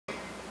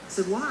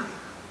said, why?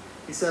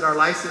 He said, our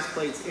license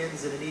plates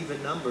ends in an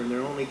even number, and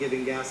they're only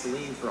giving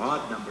gasoline for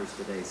odd numbers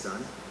today,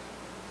 son.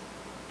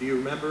 Do you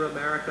remember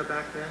America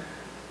back then?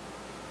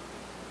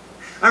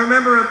 I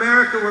remember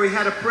America where we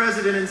had a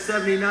president in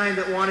 '79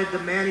 that wanted to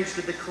manage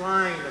the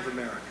decline of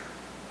America.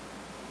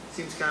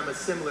 Seems kind of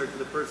similar to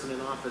the person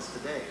in office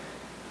today.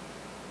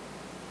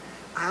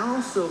 I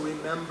also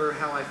remember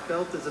how I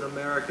felt as an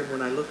American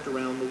when I looked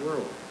around the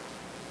world.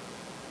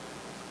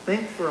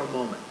 Think for a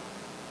moment.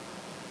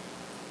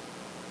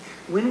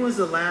 When was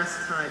the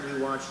last time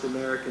you watched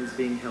Americans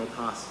being held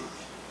hostage?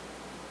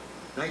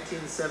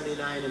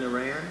 1979 in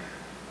Iran,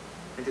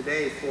 and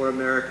today 4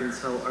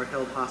 Americans are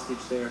held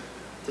hostage there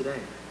today.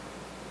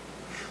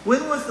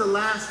 When was the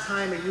last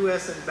time a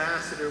U.S.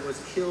 ambassador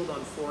was killed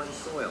on foreign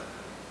soil?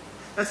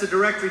 That's a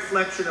direct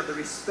reflection of the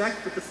respect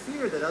but the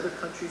fear that other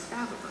countries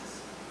have of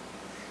us.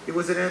 It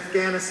was in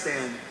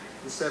Afghanistan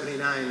in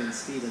 '79 and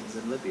Stevens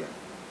in Libya.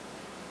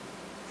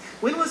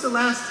 When was the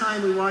last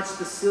time we watched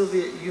the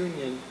Soviet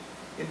Union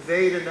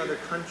invade another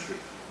country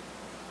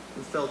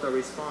and felt our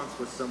response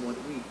was somewhat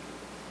weak?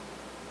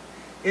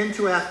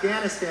 Into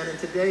Afghanistan, and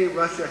today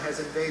Russia has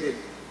invaded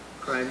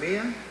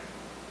Crimea,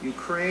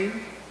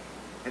 Ukraine,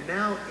 and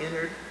now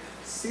entered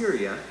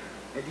Syria.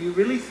 And do you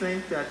really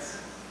think that's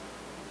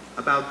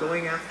about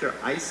going after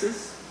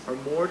ISIS or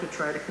more to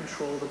try to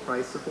control the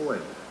price of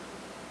oil?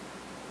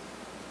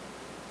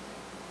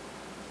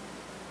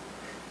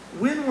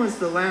 When was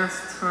the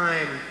last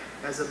time,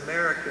 as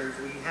Americans,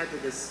 we had the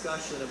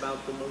discussion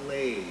about the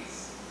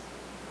malaise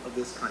of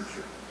this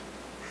country?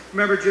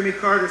 Remember, Jimmy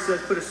Carter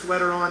said, put a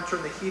sweater on,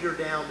 turn the heater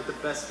down, but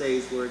the best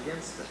days were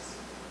against us.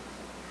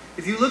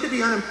 If you look at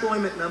the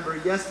unemployment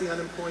number, yes, the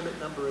unemployment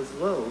number is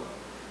low,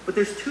 but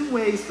there's 2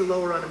 ways to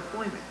lower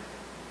unemployment.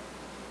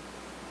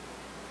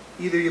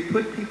 Either you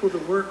put people to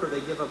work or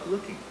they give up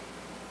looking.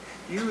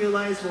 Do you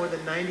realize more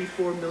than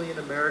 94 million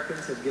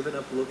Americans have given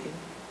up looking?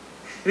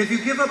 And if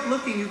you give up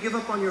looking, you give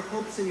up on your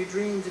hopes and your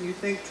dreams, and you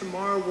think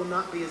tomorrow will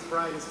not be as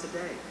bright as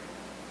today.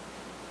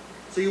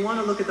 So you want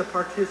to look at the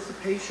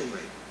participation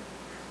rate.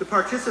 The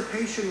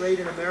participation rate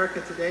in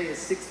America today is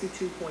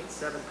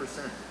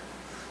 62.7%.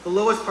 The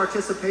lowest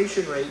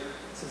participation rate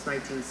since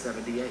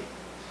 1978.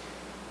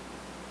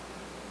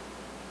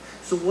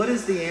 So what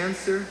is the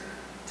answer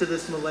to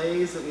this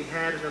malaise that we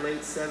had in the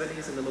late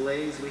 70s and the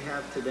malaise we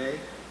have today?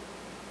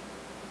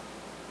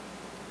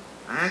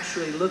 I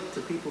actually look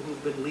to people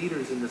who've been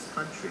leaders in this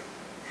country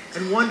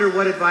and wonder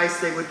what advice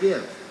they would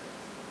give.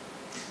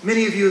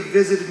 Many of you have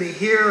visited me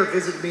here or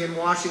visited me in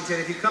Washington.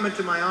 If you come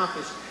into my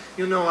office,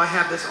 you'll know I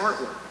have this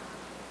artwork.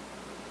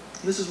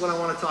 This is what I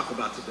want to talk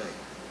about today.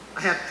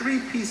 I have 3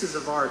 pieces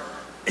of art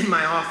in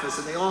my office,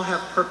 and they all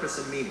have purpose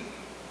and meaning.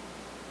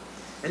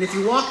 And if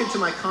you walk into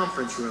my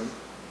conference room,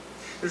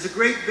 there's a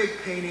great big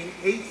painting,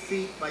 8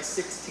 feet by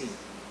 16.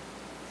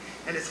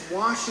 And it's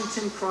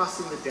Washington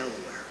crossing the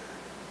Delaware.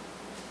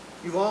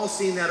 You've all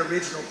seen that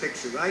original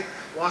picture, right?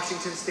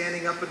 Washington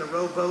standing up in the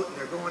rowboat and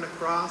they're going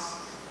across.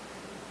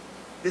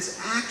 This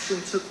action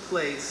took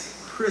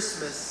place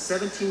Christmas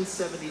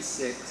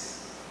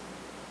 1776.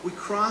 We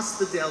crossed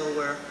the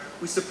Delaware,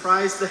 we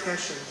surprised the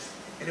Hessians,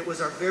 and it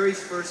was our very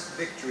first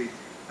victory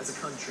as a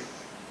country.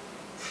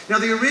 Now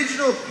the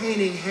original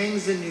painting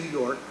hangs in New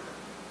York,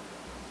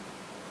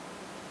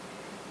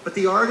 but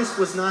the artist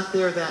was not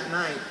there that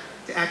night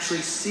to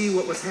actually see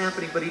what was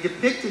happening, but he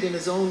depicted in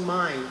his own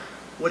mind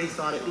what he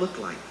thought it looked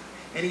like.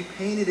 And he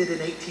painted it in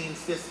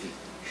 1850.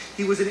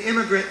 He was an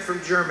immigrant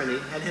from Germany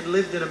and had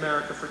lived in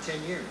America for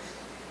 10 years.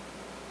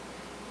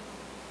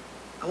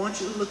 I want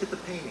you to look at the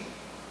painting.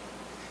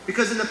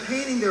 Because in the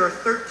painting there are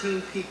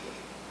 13 people.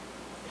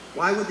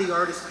 Why would the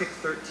artist pick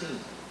 13?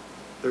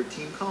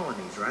 13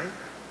 colonies, right?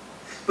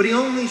 But he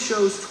only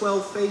shows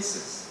 12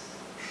 faces.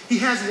 He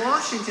has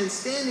Washington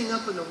standing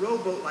up in the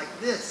rowboat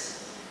like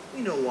this.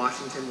 We know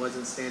Washington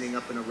wasn't standing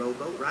up in a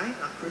rowboat, right?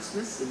 On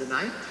Christmas in the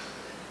night.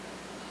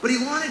 But he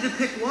wanted to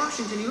pick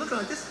Washington. You look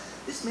at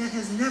this man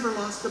has never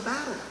lost a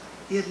battle.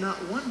 He had not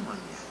won one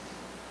yet.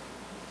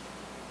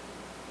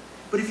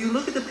 But if you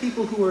look at the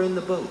people who are in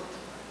the boat,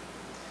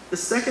 the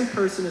second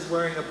person is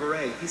wearing a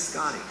beret. He's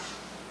Scottish.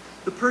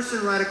 The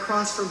person right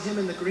across from him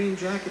in the green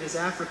jacket is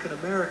African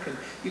American.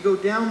 You go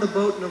down the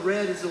boat in the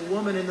red is a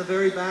woman, in the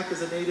very back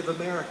is a Native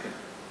American.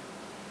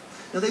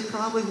 Now they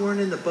probably weren't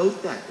in the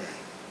boat that day,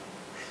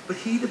 but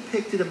he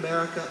depicted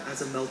America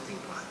as a melting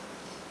pot.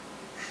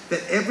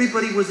 That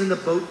everybody was in the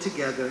boat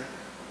together,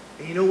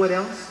 and you know what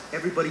else?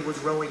 Everybody was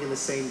rowing in the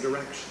same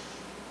direction.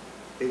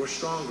 They were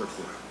stronger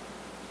for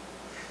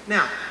it.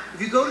 Now,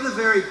 if you go to the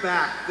very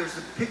back, there's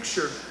a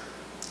picture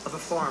of a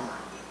farmer.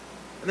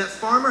 And that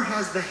farmer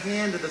has the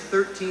hand of the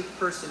 13th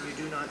person you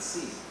do not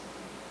see.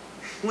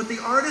 And what the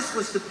artist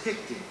was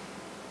depicting,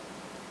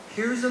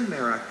 here's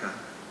America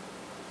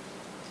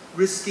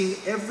risking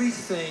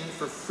everything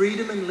for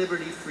freedom and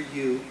liberty for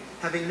you,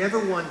 having never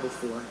won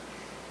before.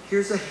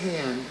 Here's a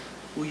hand.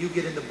 Will you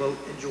get in the boat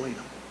and join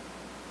them?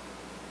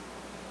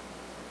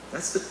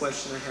 That's the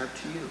question I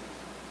have to you.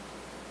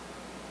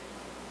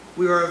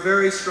 We are a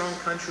very strong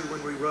country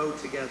when we row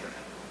together.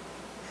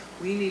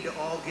 We need to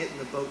all get in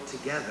the boat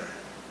together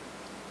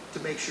to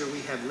make sure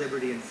we have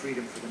liberty and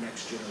freedom for the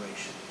next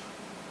generation.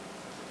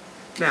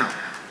 Now,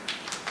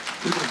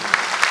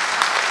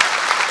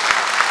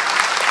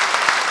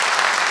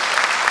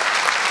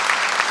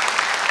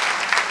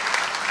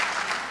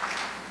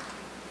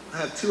 I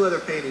have two other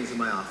paintings in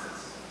my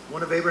office,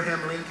 one of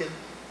Abraham Lincoln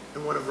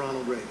and one of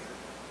Ronald Reagan.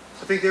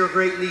 I think they were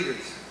great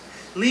leaders.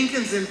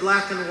 Lincoln's in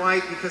black and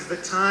white because of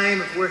the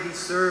time of where he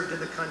served in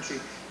the country,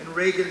 and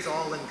Reagan's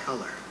all in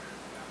color.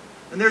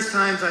 And there's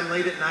times I'm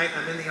late at night,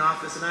 I'm in the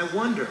office, and I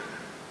wonder,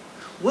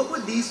 what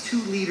would these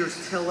two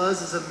leaders tell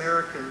us as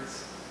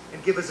Americans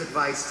and give us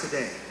advice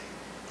today?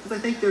 Because I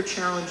think their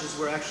challenges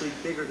were actually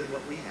bigger than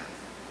what we have.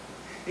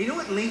 And you know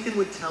what Lincoln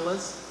would tell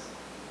us?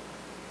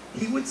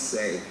 He would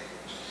say,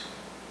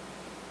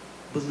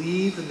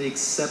 believe in the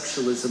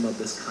exceptionalism of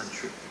this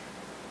country.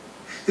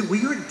 That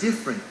we are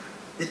different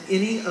than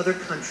any other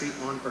country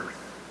on earth.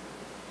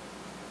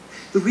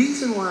 The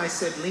reason why I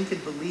said Lincoln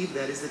believed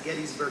that is the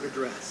Gettysburg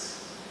Address.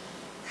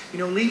 You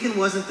know, Lincoln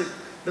wasn't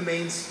the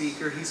main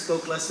speaker. He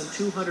spoke less than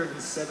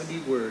 270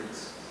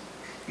 words.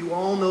 You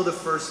all know the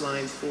first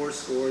lines,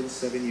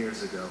 407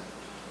 years ago.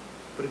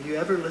 But have you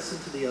ever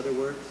listened to the other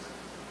words?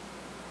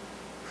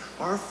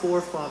 Our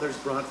forefathers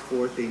brought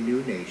forth a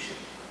new nation,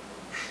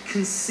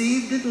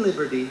 conceived in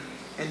liberty,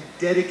 and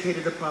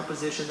dedicated the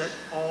proposition that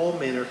all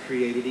men are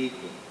created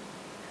equal.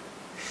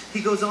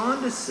 He goes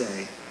on to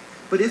say,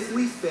 but if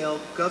we fail,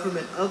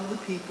 government of the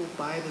people,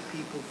 by the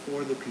people,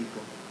 for the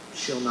people,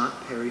 shall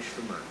not perish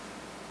from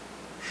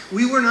earth.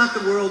 We were not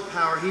the world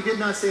power. He did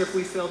not say if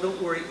we fail,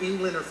 don't worry,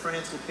 England or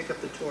France will pick up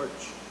the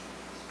torch,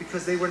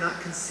 because they were not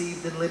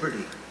conceived in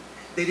liberty.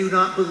 They do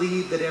not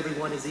believe that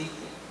everyone is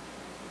equal.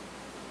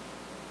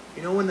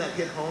 You know when that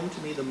hit home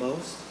to me the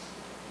most?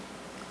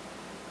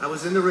 I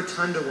was in the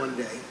rotunda one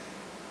day,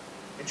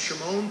 and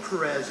Shimon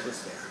Peres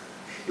was there.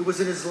 It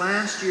was in his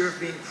last year of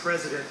being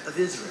president of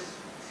Israel.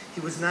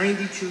 He was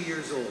 92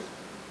 years old.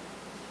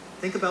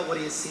 Think about what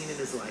he has seen in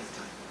his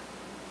lifetime.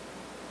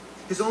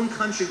 His own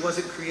country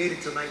wasn't created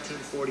until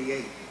 1948,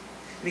 and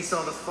he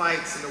saw the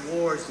fights and the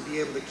wars to be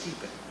able to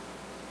keep it.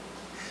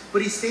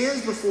 But he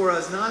stands before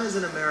us not as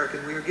an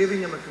American. We are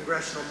giving him a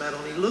congressional medal,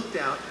 and he looked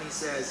out and he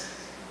says,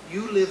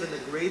 you live in the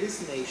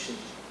greatest nation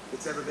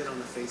that's ever been on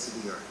the face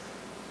of the earth.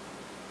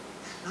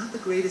 Not the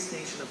greatest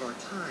nation of our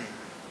time,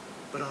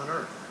 but on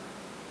earth.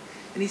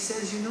 And he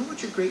says, you know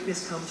what your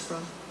greatness comes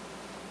from?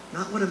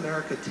 Not what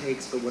America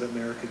takes, but what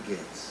America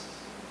gives.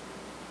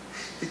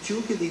 That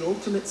you'll give the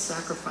ultimate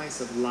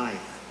sacrifice of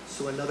life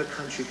so another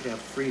country could have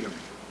freedom.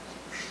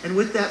 And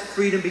with that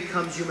freedom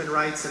becomes human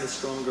rights and a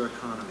stronger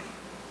economy.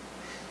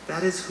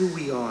 That is who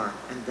we are,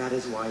 and that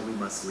is why we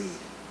must lead.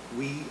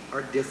 We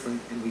are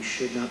different, and we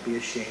should not be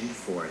ashamed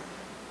for it.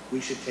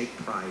 We should take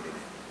pride in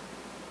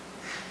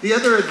it. The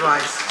other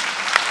advice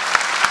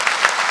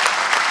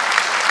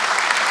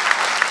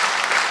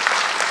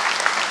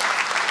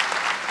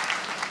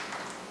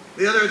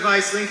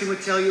Lincoln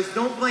would tell you is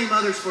don't blame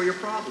others for your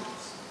problems.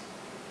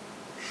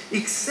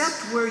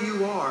 Accept where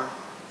you are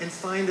and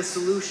find a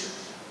solution.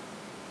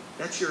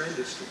 That's your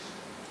industry.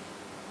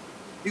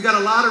 You got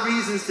a lot of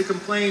reasons to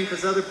complain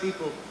because other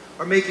people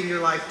are making your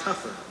life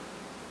tougher.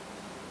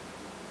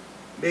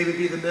 Maybe it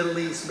be the Middle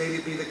East, maybe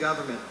it be the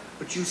government,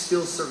 but you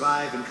still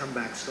survive and come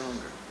back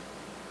stronger.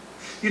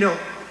 You know,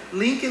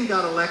 Lincoln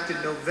got elected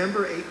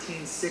November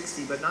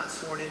 1860, but not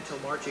sworn in until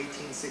March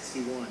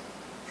 1861.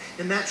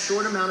 In that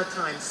short amount of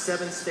time,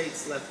 7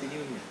 states left the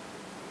Union.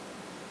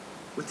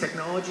 With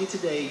technology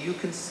today, you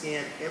can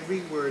scan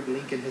every word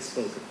Lincoln has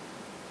spoken.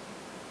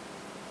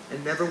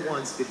 And never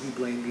once did he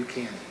blame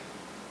Buchanan.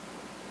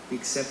 He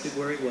accepted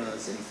where he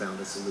was and he found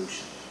a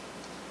solution.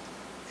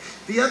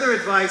 The other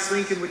advice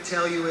Lincoln would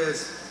tell you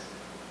is,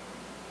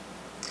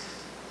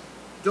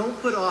 don't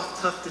put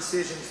off tough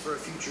decisions for a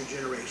future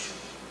generation.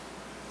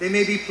 They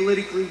may be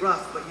politically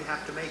rough, but you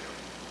have to make them.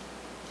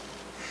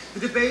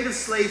 The debate of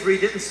slavery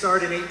didn't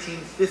start in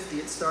 1850,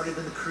 it started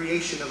in the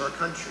creation of our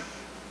country.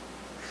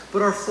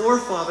 But our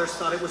forefathers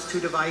thought it was too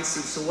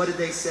divisive, so what did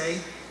they say?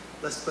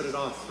 Let's put it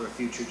off for a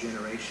future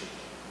generation.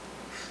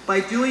 By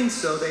doing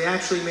so, they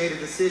actually made a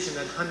decision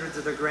that hundreds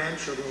of their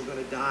grandchildren were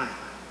going to die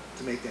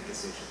to make that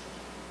decision.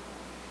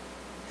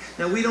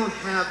 Now, we don't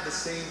have the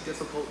same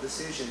difficult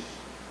decision,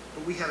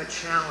 but we have a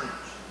challenge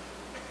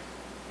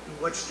in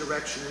which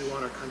direction we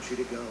want our country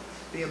to go.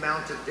 The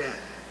amount of debt,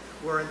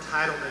 where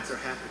entitlements are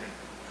happening.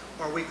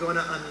 Are we going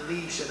to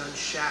unleash and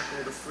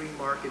unshackle the free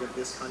market of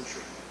this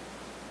country?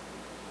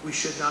 We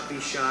should not be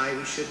shy,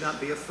 we should not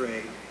be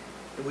afraid,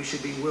 and we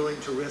should be willing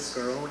to risk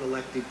our own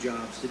elective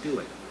jobs to do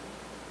it.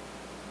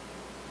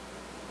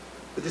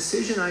 The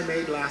decision I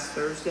made last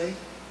Thursday,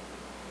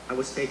 I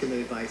was taking the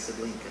advice of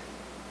Lincoln.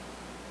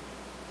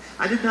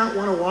 I did not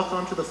want to walk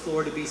onto the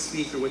floor to be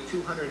speaker with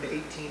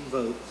 218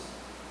 votes,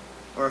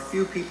 or a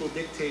few people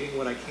dictating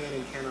what I can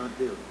and cannot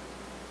do.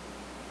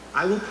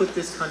 I will put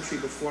this country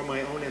before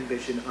my own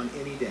ambition on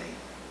any day.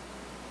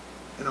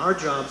 And our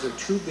jobs are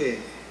too big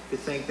to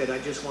think that I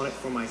just want it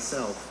for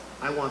myself.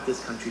 I want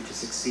this country to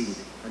succeed,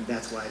 and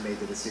that's why I made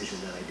the decision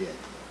that I did.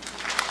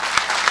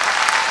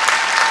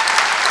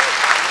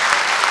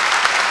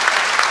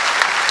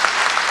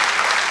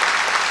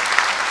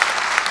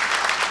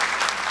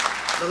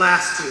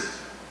 last two.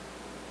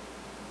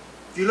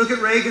 If you look at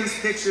Reagan's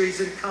picture, he's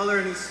in color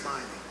and he's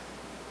smiling.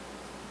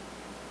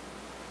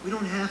 We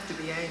don't have to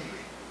be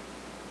angry.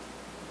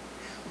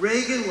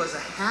 Reagan was a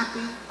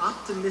happy,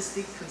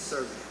 optimistic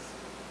conservative.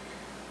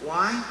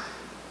 Why?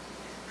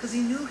 Because he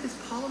knew his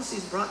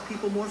policies brought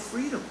people more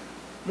freedom,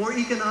 more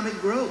economic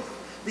growth,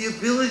 the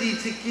ability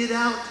to get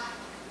out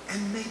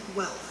and make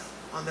wealth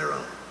on their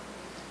own.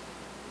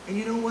 And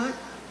you know what?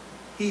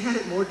 He had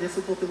it more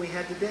difficult than we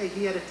had today.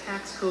 He had a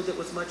tax code that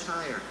was much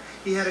higher.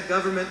 He had a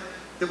government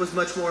that was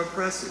much more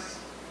impressive.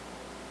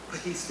 But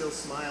he still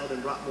smiled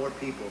and brought more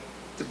people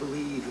to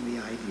believe in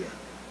the idea.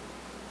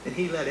 And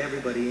he let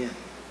everybody in.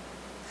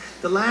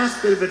 The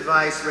last bit of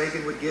advice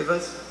Reagan would give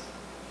us,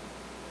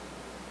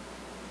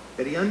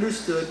 that he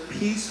understood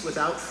peace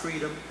without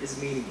freedom is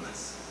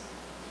meaningless.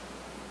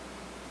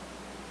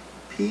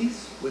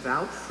 Peace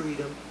without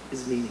freedom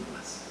is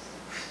meaningless.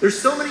 There's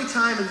so many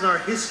times in our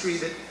history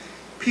that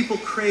people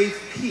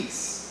crave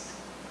peace,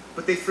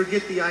 but they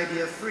forget the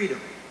idea of freedom.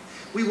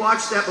 We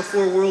watched that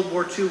before World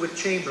War II with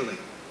Chamberlain.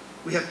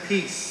 We have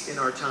peace in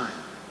our time.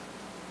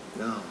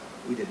 No,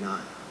 we did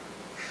not.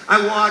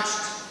 I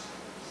watched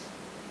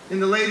in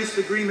the latest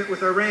agreement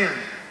with Iran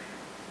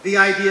the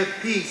idea of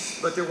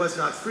peace, but there was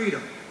not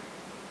freedom.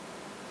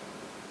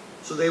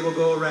 So they will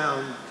go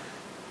around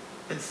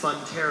and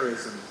fund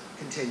terrorism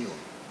continually.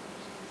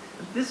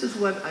 And this is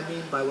what I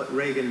mean by what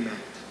Reagan meant.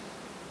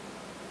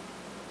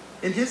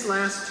 In his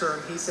last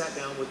term, he sat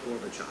down with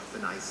Gorbachev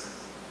in Iceland.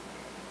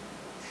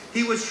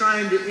 He was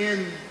trying to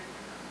end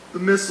the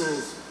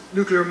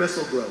nuclear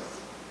missile growth.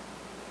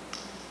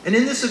 And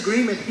in this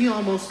agreement, he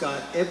almost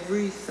got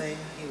everything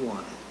he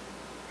wanted.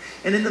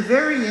 And in the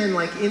very end,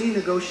 like any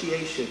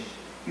negotiation,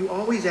 you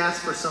always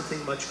ask for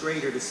something much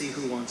greater to see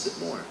who wants it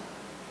more.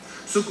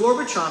 So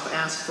Gorbachev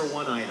asked for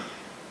one item.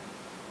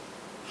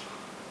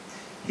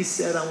 He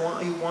said,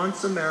 he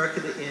wants America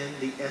to end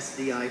the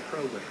SDI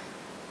program.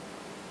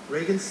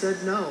 Reagan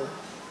said no,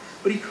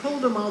 but he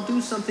told him, I'll do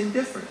something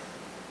different.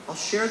 I'll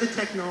share the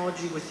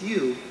technology with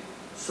you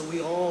so we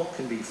all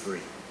can be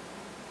free.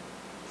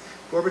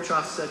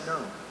 Gorbachev said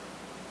no.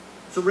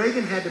 So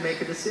Reagan had to make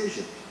a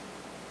decision.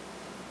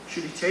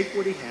 Should he take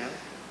what he had,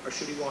 or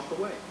should he walk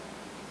away?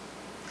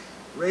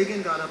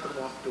 Reagan got up and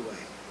walked away.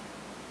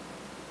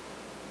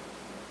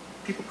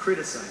 People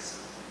criticized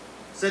him,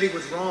 said he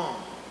was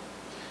wrong,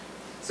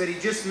 said he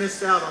just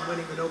missed out on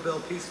winning the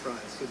Nobel Peace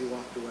Prize because he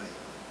walked away.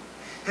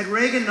 Had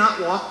Reagan not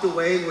walked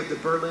away, would the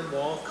Berlin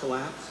Wall have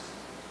collapsed?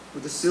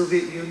 Would the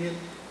Soviet Union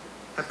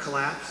have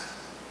collapsed?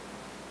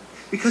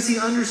 Because he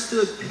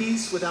understood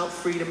peace without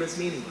freedom is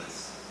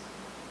meaningless.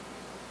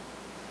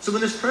 So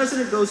when this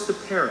president goes to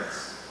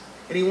Paris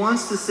and he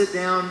wants to sit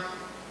down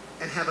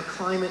and have a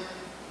climate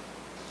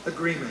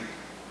agreement,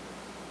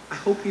 I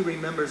hope he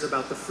remembers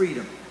about the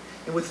freedom.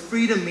 And with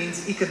freedom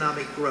means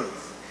economic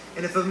growth.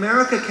 And if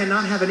America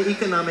cannot have an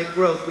economic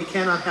growth, we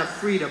cannot have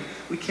freedom,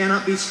 we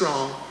cannot be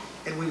strong,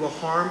 and we will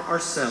harm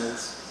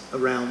ourselves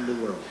around the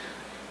world.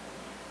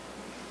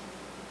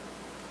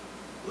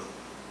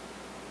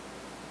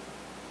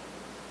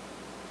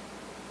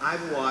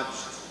 I've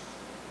watched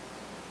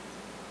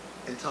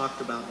and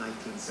talked about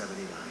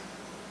 1979.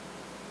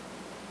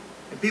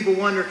 And people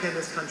wonder, can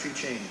this country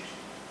change?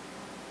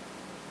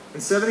 In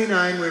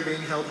 '79, we were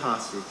being held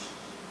hostage.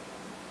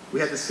 We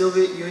had the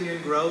Soviet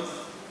Union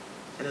growth,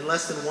 and in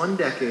less than 1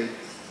 decade,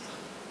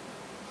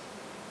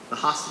 the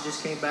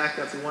hostages came back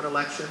after one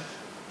election,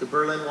 the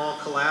Berlin Wall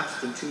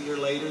collapsed, and 2 years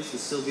later, the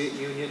Soviet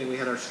Union, and we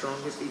had our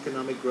strongest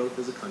economic growth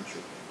as a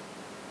country.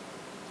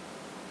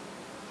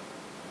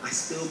 I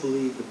still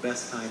believe the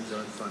best times are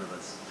in front of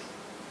us.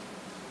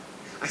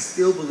 I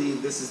still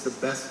believe this is the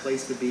best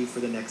place to be for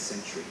the next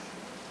century.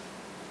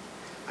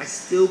 I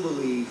still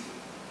believe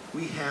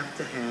we have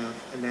to have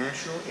a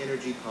national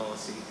energy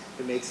policy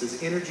that makes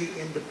us energy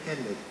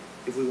independent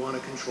if we want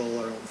to control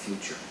our own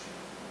future.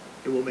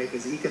 It will make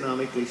us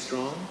economically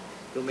strong,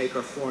 it'll make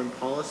our foreign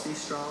policy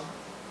strong,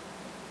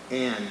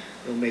 and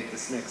it'll make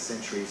this next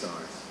century's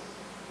ours.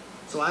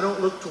 So I don't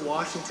look to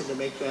Washington to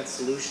make that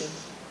solution,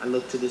 I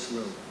look to this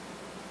room.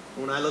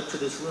 When I look to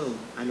this room,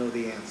 I know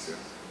the answer.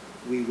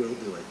 We will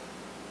do it.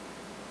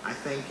 I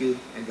thank you,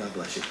 and God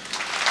bless you.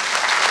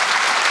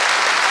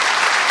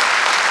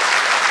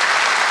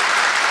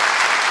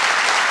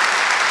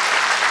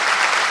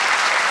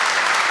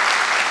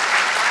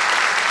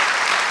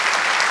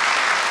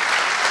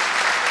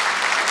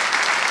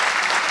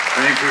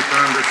 Thank you,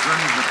 Congressman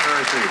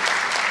McCarthy.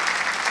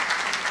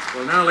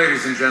 Well, now,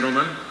 ladies and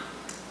gentlemen,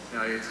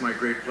 it's my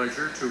great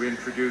pleasure to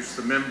introduce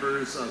the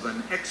members of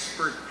an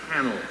expert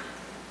panel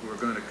who are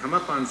going to come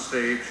up on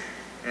stage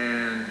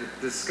and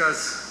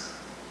discuss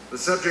the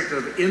subject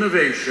of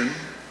innovation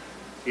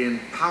in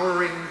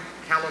powering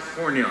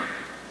California.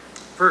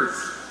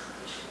 First,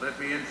 let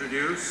me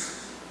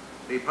introduce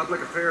the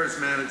Public Affairs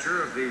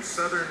Manager of the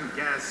Southern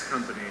Gas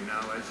Company.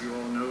 Now, as you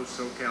all know,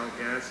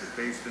 SoCalGas is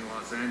based in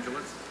Los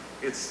Angeles.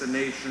 It's the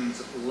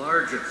nation's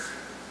largest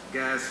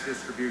gas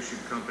distribution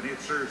company. It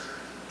serves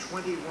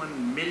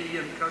 21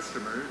 million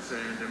customers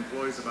and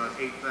employs about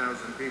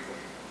 8,000 people.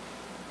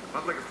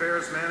 Public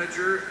Affairs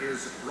Manager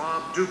is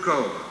Rob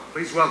Duco.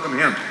 Please welcome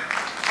him.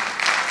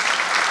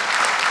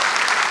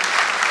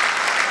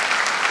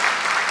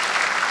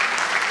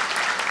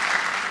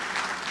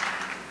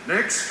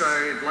 Next,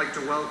 I'd like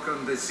to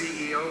welcome the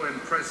CEO and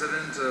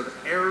President of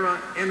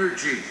Era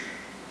Energy,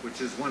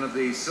 which is one of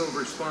the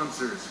silver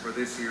sponsors for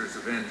this year's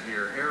event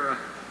here. Era,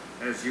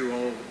 as you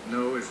all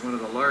know, is one of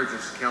the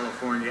largest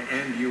California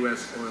and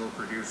U.S. oil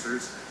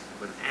producers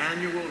with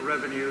annual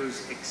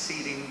revenues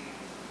exceeding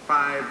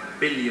 $5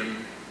 billion.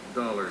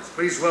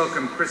 Please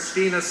welcome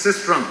Christina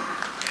Sistrom.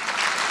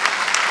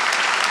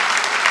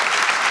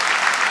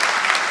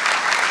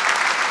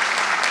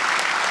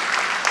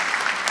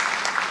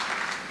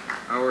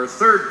 Our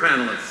third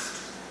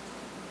panelist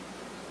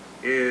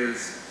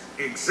is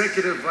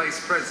Executive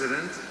Vice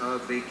President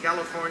of the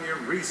California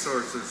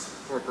Resources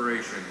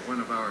Corporation,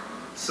 one of our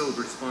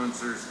silver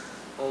sponsors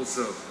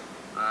also.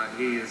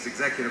 He is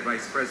Executive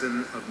Vice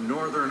President of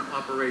Northern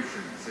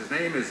Operations. His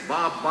name is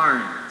Bob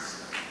Barnes.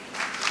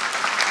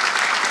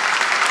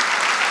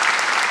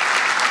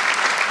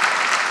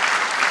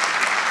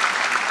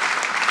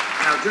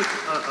 Now, just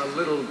a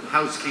little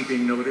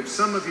housekeeping note. If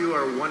some of you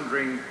are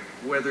wondering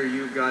whether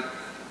you got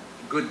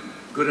good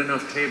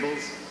enough tables,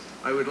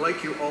 I would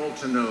like you all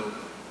to know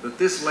that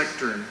this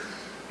lectern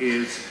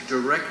is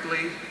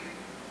directly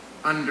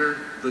under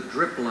the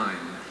drip line.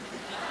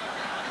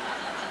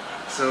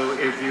 So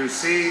if you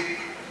see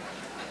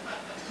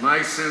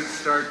my suit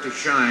start to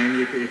shine,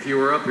 if you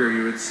were up here,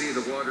 you would see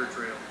the water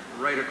trail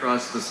right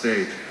across the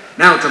stage.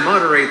 Now, to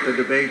moderate the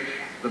debate,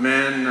 the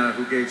man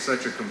who gave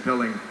such a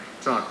compelling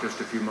talk just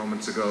a few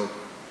moments ago,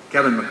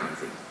 Kevin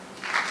McCarthy.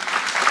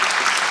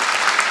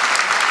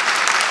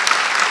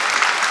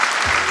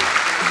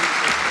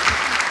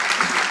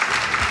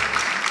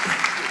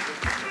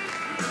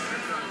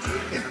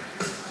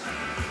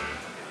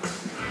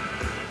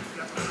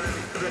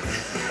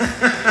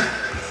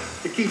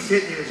 It keeps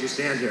hitting you as you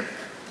stand here.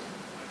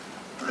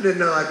 I didn't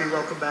know I'd be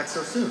welcome back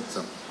so soon.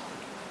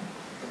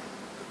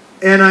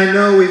 And I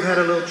know we've had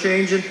a little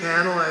change in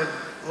panel. I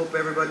hope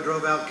everybody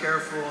drove out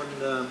careful,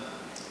 and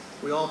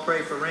we all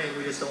pray for rain.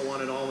 We just don't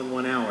want it all in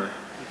 1 hour.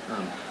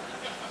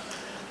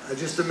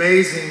 Just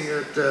amazing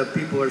that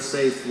people are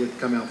safe would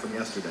come out from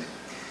yesterday.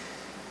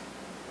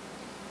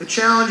 The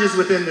challenges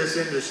within this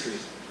industry,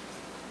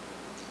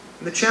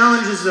 and the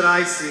challenges that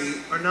I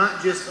see are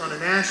not just on a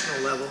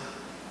national level,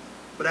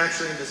 but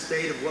actually in the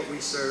state of what we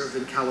serve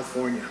in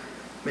California,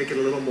 make it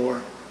a little more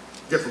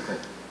difficult.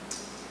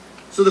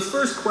 So the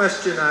first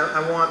question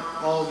I want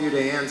all of you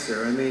to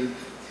answer, I mean,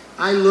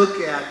 I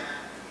look at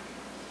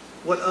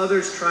what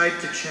others tried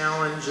to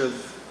challenge of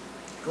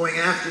going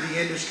after the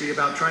industry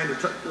about trying to,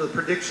 the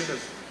prediction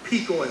of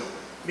peak oil,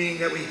 meaning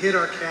that we hit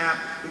our cap,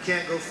 we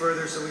can't go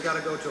further, so we got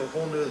to go to a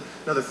whole new,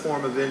 another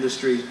form of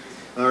industry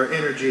or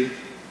energy.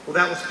 Well,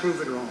 that was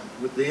proven wrong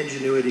with the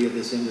ingenuity of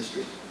this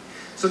industry.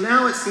 So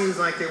now it seems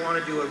like they want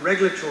to do a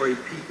regulatory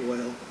peak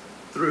oil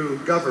through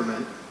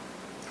government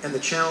and the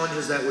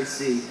challenges that we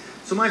see.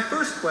 So my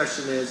first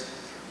question is,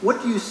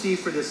 what do you see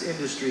for this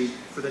industry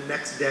for the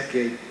next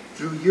decade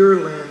through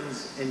your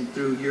lens and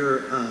through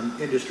your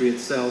industry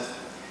itself?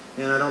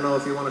 And I don't know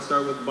if you want to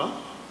start with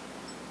Bob?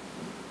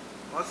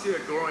 I see a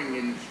growing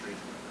industry.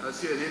 I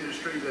see an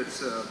industry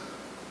that's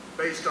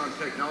based on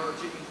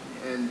technology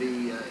and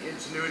the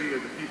ingenuity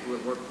of the people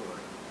that work for it.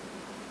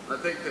 I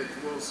think that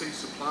we'll see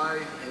supply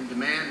and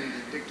demand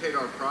dictate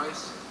our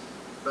price,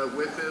 but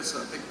with this,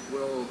 I think a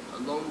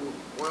low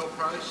oil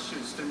price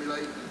should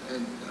stimulate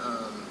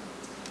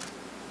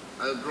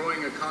a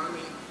growing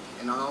economy,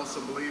 and I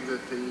also believe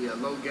that the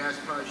low gas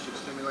price should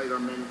stimulate our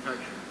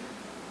manufacturing.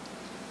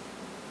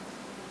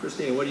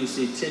 Christina, what do you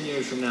see 10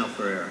 years from now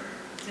for Era?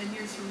 10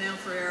 years from now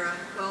for Era,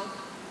 well,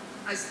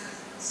 I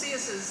see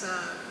us as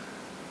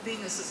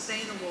being a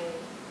sustainable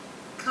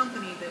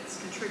company that's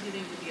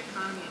contributing to the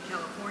economy in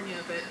California,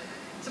 but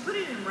to put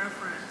it in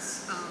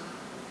reference,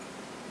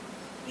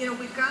 you know,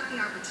 we've got the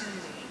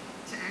opportunity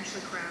to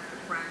actually craft a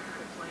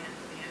practical plan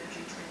for the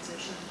energy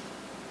transition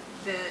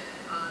that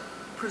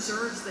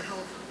preserves the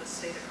health of the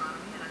state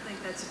economy, and I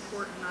think that's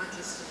important not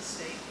just to the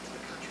state, but to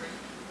the country.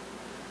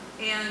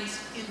 And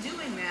in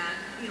doing that,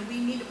 you know, we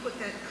need to put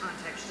that in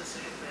context just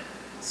a little bit.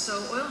 So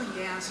oil and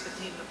gas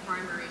became the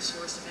primary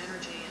source of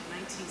energy in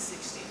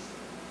 1960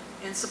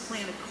 and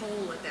supplanted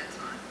coal at that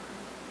time.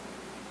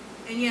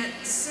 And yet,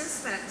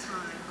 since that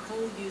time,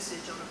 coal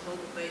usage on a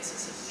global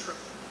basis has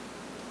tripled.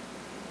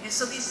 And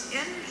so these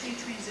energy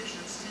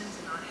transitions tend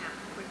to not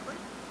happen quickly.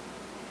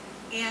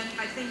 And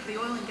I think the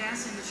oil and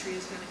gas industry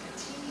is going to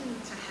continue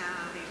to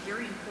have a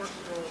very important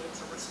role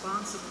to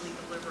responsibly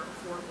deliver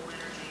affordable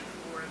energy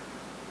for,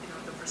 you know,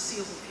 the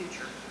foreseeable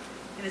future.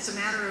 And it's a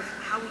matter of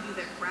how we do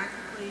that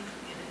practically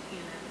in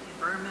an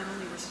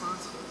environmentally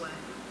responsible way,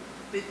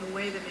 but in a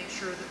way that makes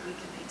sure that we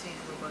can maintain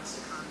a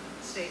robust economy in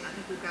the state. And I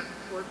think we've got an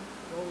important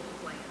role to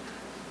play in that.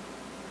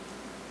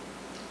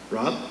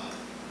 Rob?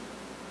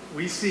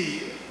 We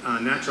see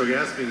natural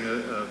gas being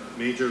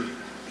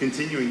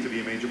continuing to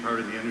be a major part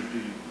of the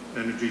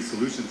energy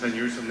solution 10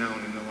 years from now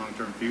and in the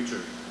long-term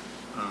future.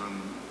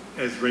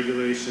 as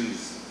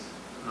regulations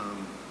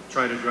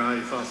try to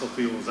drive fossil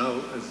fuels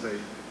out, as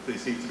they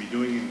seem to be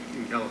doing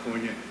in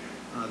California,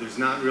 there's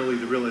not really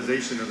the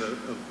realization of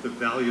the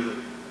value that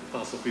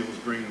fossil fuels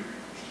bring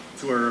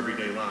to our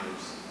everyday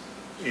lives.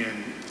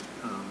 And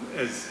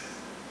as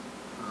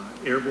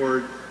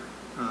airboards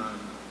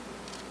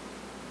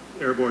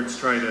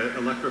try to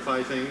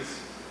electrify things,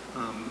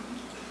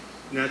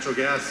 natural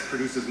gas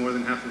produces more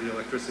than half of the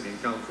electricity in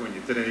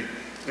California today,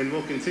 and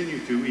will continue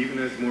to even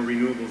as more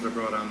renewables are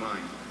brought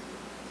online.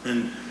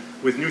 And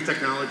with new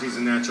technologies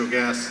in natural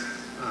gas,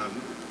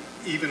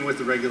 even with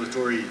the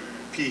regulatory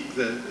peak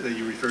that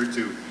you referred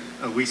to,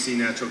 we see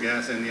natural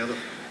gas and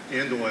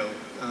oil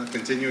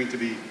continuing to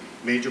be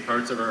major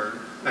parts of our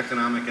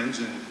economic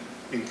engine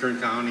in Kern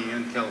County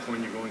and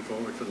California going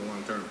forward for the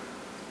long term.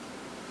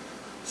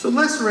 So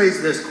let's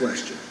raise this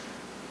question.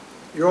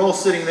 You're all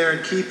sitting there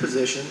in key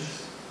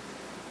positions.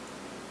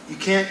 You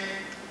can't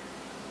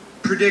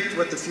predict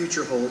what the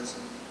future holds.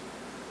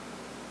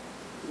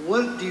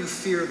 What do you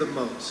fear the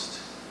most?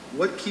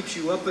 What keeps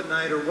you up at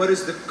night, or what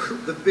is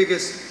the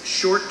biggest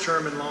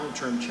short-term and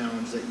long-term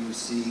challenge that you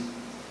see?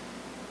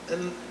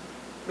 And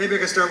maybe I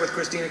can start with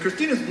Christina.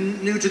 Christina's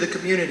new to the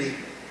community,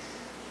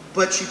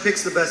 but she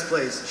picks the best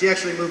place. She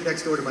actually moved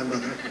next door to my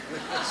mother.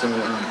 So,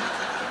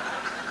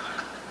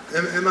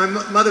 and my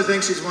mother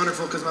thinks she's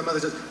wonderful because my mother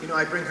says, you know,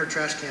 I bring her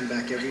trash can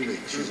back every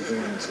week. She's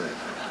born this way.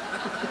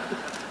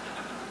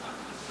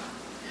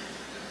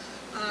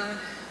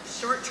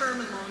 Short term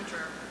and long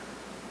term.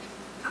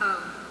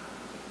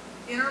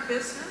 In our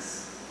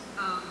business,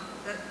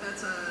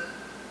 that's a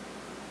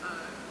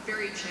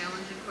very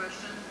challenging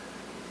question.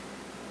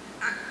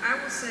 I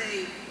will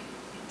say,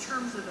 in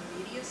terms of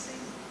immediacy,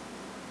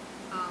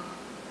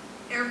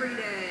 every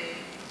day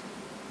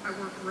I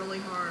work really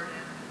hard,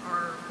 and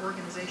our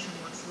organization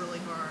works really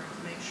hard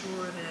to make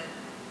sure that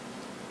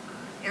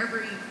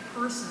every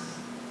person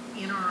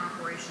in our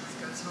operations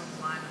goes home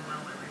alive and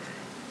well every day.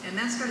 And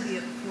that's got to be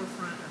at the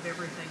forefront of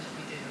everything that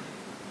we do.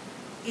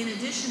 In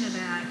addition to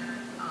that,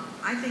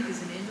 I think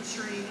as an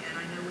industry, and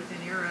I know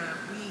within ERA,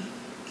 we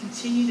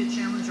continue to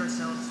challenge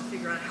ourselves to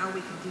figure out how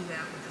we can do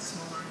that with a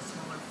smaller and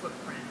smaller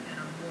footprint in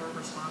a more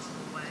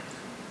responsible way.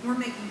 We're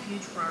making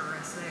huge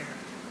progress there.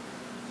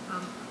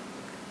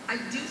 I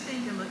do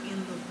think in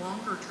the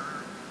longer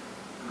term,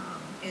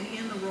 and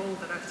in the role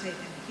that I've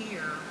taken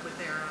here with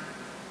ERA,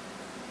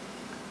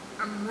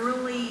 I'm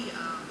really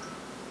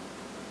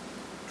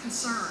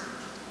concerned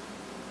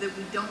that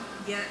we don't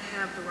yet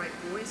have the right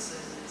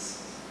voices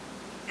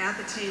at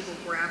the table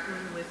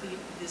grappling with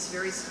this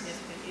very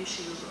significant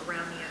issue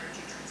around the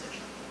energy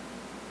transition.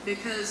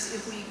 Because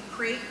if we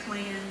create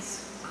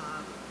plans,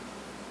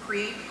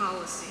 create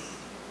policy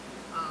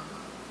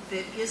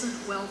that isn't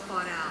well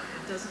thought out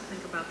and doesn't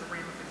think about the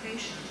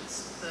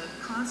ramifications, the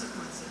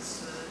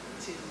consequences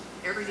to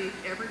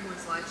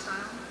everyone's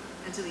lifestyle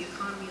and to the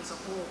economy as a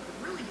whole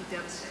could really be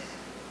devastating.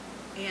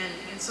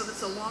 And so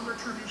it's a longer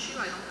term issue.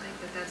 I don't think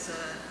that that's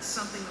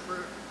something that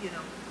we're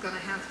going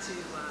to have to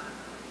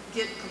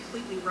get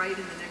completely right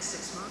in the next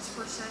 6 months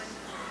per se,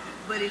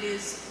 but it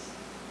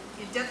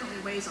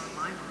definitely weighs on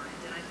my mind,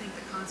 and I think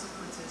the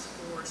consequences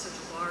for such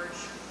a large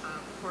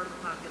part of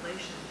the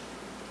population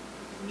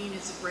mean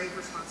it's a grave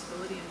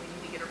responsibility and we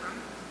need to get it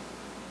right.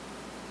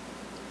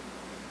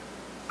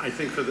 I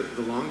think for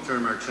the long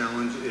term, our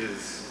challenge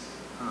is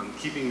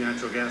keeping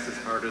natural gas as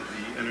part of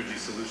the energy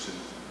solution,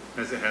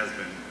 as it has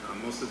been.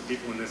 Most of the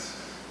people in this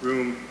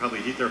room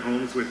probably heat their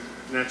homes with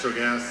natural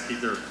gas,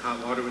 heat their hot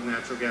water with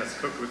natural gas,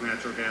 cook with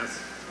natural gas,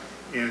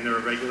 and there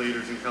are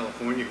regulators in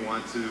California who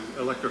want to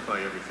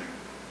electrify everything.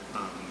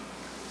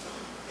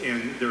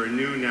 And there are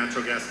new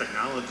natural gas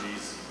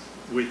technologies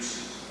which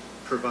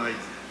provide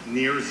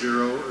near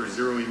zero or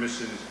zero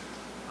emissions,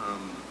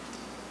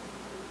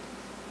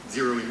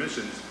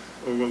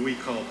 or what we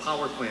call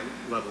power plant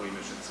level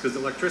emissions, because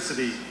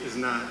electricity is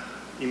not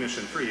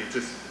emission free. It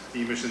just,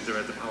 the emissions are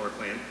at the power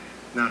plant,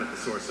 not at the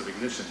source of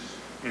ignition.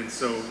 And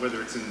so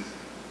whether it's in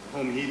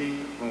home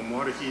heating, home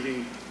water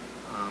heating,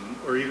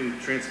 or even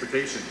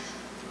transportation,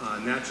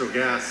 natural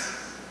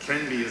gas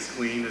can be as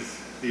clean as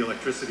the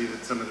electricity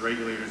that some of the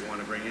regulators want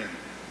to bring in.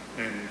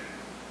 And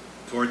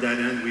toward that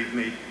end,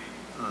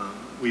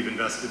 we've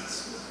invested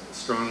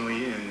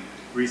strongly in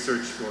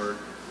research for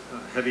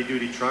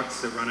heavy-duty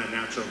trucks that run on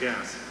natural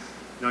gas.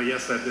 Now,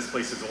 yes, that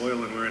displaces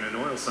oil, and we're in an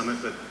oil summit,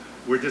 but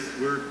we're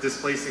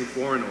displacing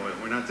foreign oil.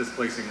 We're not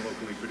displacing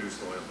locally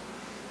produced oil.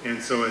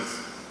 And so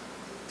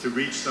to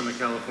reach some of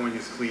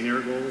California's clean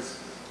air goals,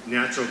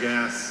 natural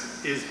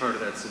gas is part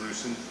of that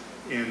solution,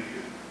 and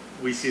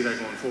we see that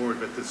going forward,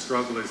 but the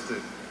struggle is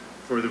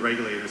for the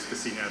regulators to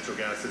see natural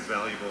gas as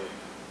valuable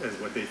as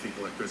what they think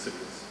electricity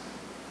is.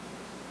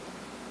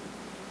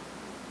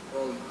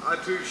 Well, I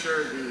too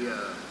share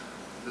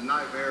the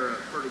nightmare of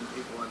hurting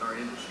people in our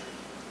industry.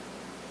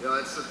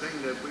 It's the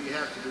thing that we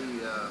have to be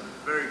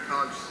very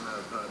cognizant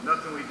of.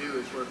 Nothing we do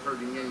is worth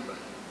hurting anybody.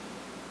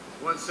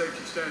 One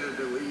safety standard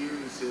that we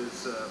use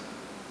is,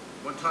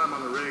 one time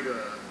on the rig,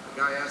 a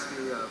guy asked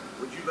me,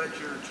 would you let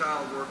your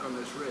child work on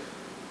this rig?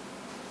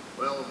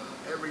 Well,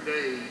 every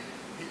day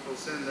people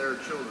send their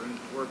children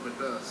to work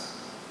with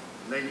us,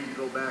 and they need to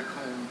go back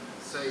home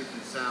safe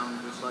and sound,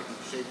 just like in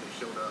the shape they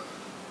showed up.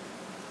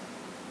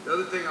 The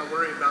other thing I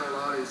worry about a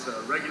lot is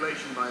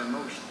regulation by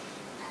emotion.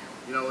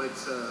 You know,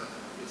 it's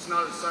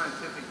not a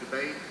scientific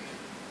debate.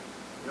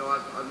 You know,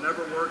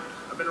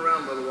 I've been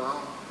around a little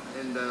while,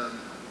 and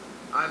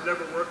I've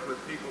never worked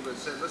with people that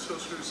said, let's go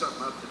screw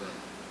something up today.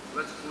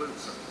 Let's pollute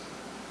something.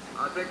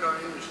 I think our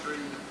industry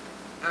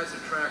has a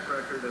track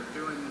record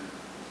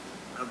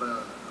of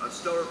a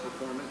stellar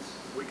performance.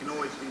 We can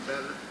always be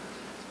better.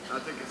 I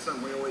think it's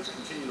something we always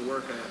continue to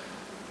work at.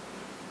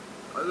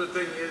 Other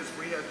thing is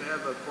we have to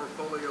have a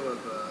portfolio of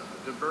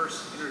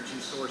diverse energy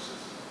sources.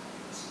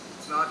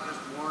 It's not just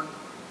one.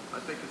 I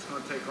think it's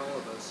going to take all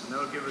of us, and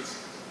that'll give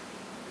us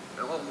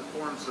all the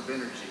forms of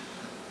energy.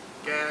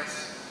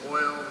 Gas,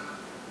 oil,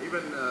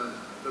 even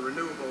the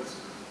renewables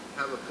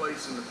have a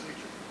place in the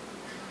future,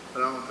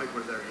 but I don't think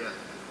we're there yet.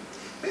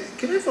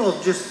 Can I follow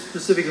up just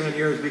specifically on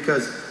yours,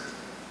 because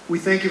we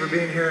thank you for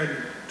being here, and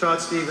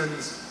Todd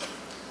Stevens,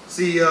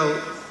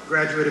 CEO,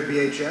 graduate of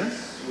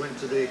BHS, went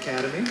to the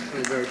academy.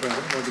 We're very proud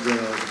of him. Once again,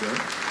 always good.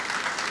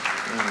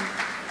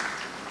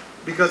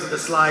 Because of the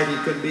slide, he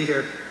couldn't be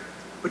here.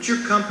 But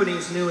your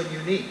company's new and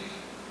unique.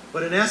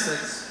 But in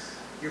essence,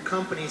 your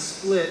company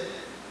split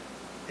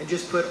and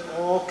just put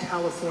all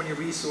California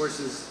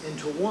resources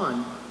into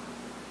one.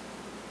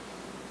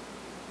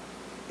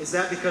 Is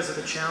that because of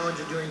the challenge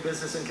of doing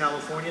business in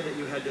California that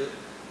you had to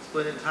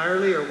split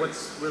entirely, or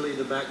what's really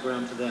the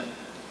background to that?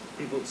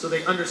 People, so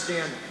they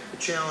understand the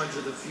challenge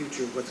of the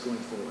future of what's going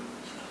forward.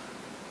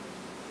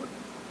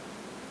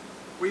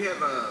 We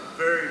have a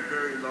very,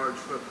 very large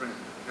footprint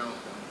in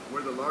California.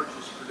 We're the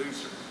largest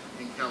producer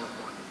in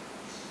California.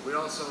 We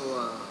also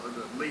are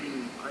the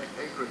leading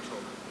acreage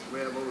holder. We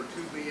have over 2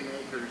 million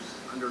acres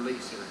under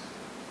lease here.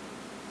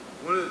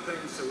 One of the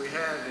things that we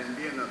had in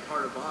being a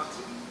part of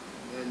Oxy,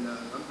 and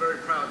I'm very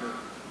proud to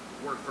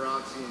work for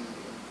Oxy and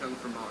come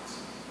from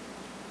Oxy,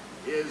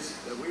 is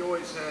that we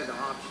always had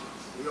options.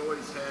 We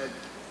always had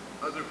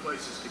other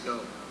places to go.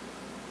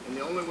 And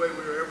the only way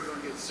we were ever going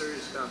to get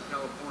serious about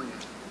California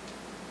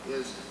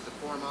is to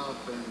form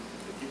off and,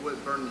 if you would,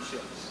 burn the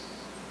ships.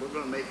 We're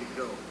going to make it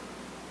go.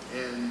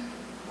 And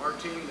our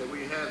team that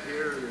we have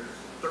here, there's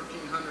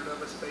 1,300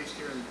 of us based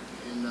here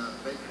in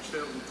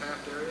Bakersfield and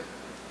Taft area,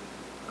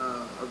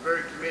 are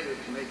very committed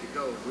to make it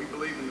go. We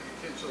believe in the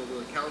potential of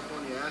the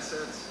California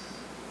assets,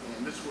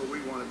 and this is where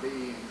we want to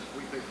be, and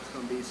we think it's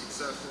going to be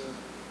successful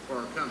for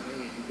our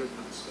company and good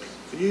for the state.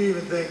 So you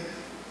even think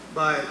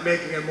by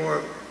making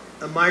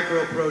a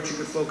micro approach, you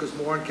could focus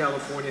more on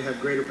California,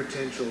 have greater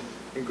potential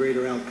and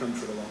greater outcome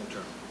for the long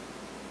term?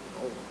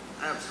 Oh,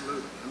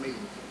 absolutely. I mean,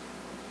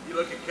 you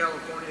look at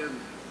California,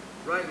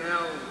 right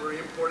now we're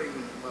importing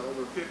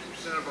over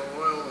 50% of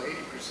our oil,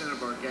 80%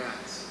 of our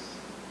gas.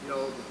 You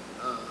know,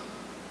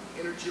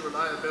 energy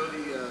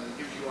reliability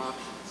gives you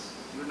options.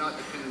 You're not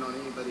dependent on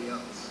anybody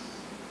else.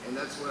 And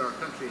that's where our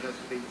country has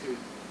to be too.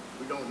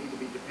 We don't need to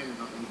be dependent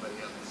on anybody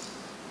else.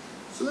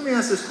 So let me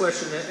ask this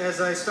question.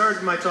 As I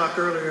started my talk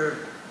earlier,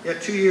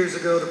 2 years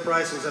ago the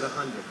price was at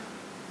 100.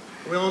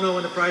 We all know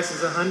when the price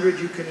is 100,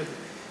 you can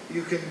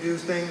do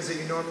things that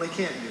you normally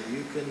can't do.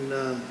 You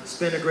can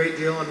spend a great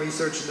deal on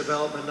research and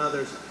development and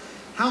others.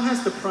 How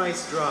has the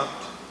price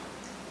dropped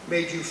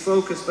made you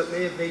focus, but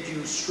may have made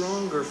you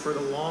stronger for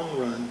the long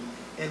run?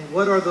 And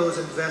what are those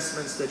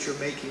investments that you're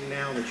making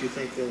now that you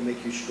think they'll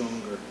make you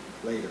stronger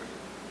later?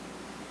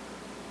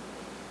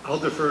 I'll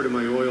defer to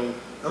my oil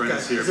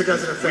friends here. Because it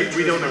doesn't affect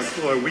we you as don't much.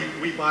 explore.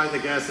 We buy the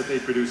gas that they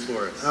produce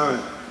for us. All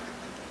right.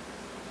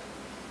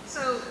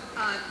 So,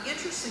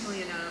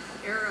 interestingly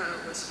enough, ERA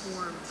was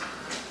formed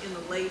in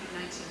the late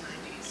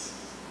 1990s,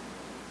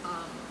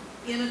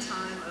 in a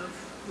time of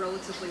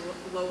relatively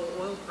low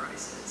oil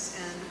prices.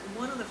 And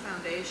one of the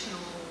foundational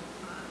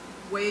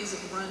ways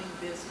of running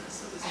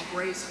business that was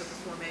embraced with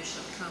the formation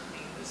of the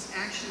company was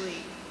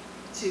actually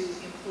to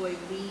employ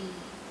lean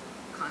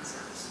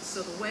concepts.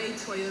 So the way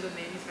Toyota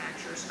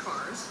manufactures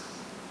cars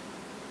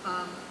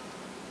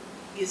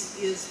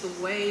is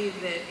the way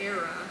that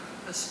ERA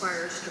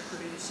aspires to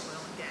produce oil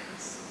and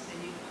gas.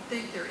 And you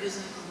think there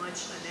isn't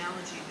much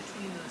analogy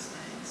between those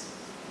things.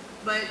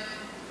 But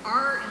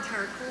our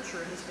entire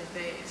culture has been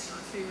based on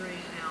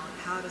figuring out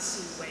how to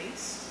see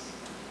waste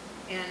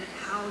and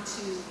how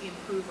to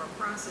improve our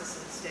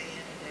processes day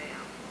in and day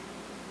out.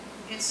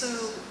 And so,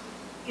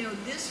 you know,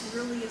 this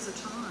really is a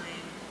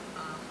time,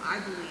 I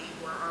believe,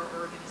 where our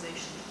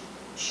organization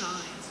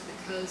shines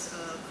because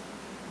of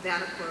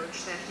that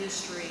approach, that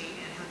history,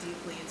 and how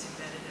deeply it's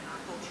embedded in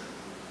our culture.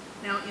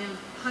 Now, in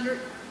 $100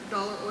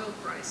 oil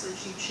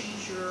prices, you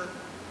change your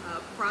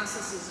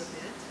processes a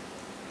bit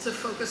to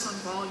focus on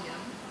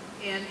volume,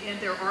 and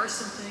there are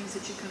some things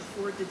that you can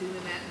afford to do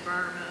in that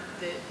environment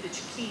that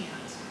you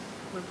can't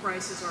when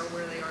prices are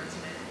where they are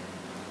today.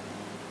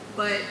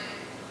 But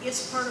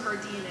it's part of our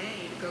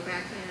DNA to go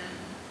back in,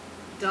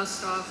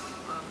 dust off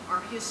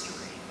our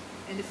history,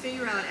 and to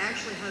figure out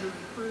actually how to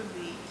improve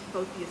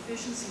both the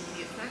efficiency and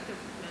the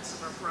effectiveness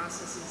of our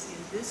processes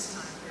in this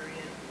time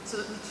period so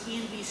that we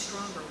can be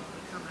stronger when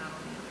we come out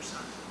on the other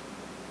side.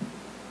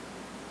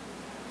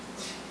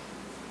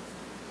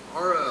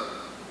 Our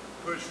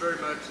push very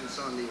much is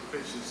on the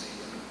efficiency.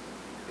 And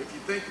if you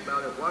think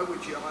about it, why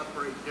would you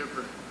operate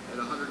different at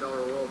 $100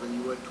 oil than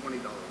you would $20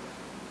 oil?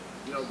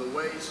 You know, the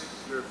waste,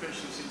 your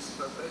efficiency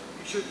stuff,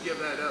 you shouldn't give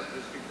that up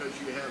just because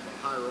you have a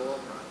higher oil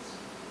price.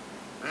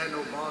 I had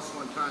no boss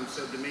one time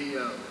said to me,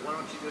 why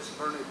don't you just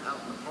burn it out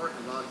in the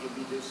parking lot, you'll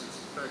be just as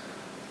effective.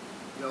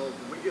 You know,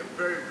 we get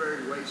very,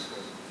 very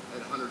wasteful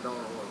at $100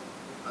 oil.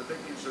 I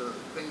think these are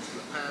things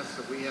of the past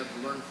that we have to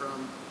learn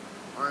from.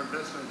 Our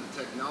investment in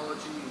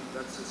technology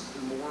lets us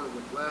do more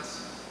with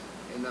less,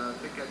 and I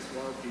think that's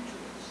what our future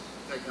is.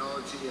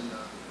 Technology and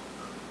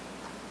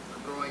a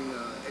growing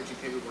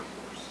educated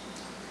workforce.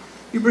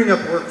 You bring up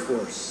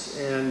workforce,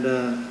 and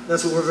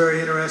that's what we're very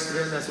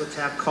interested in. That's what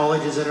Taft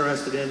College is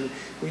interested in.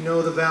 We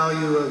know the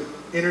value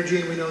of energy,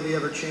 and we know the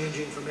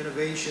ever-changing from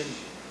innovation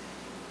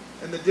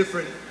and the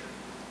different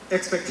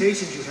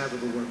expectations you have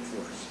of the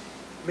workforce.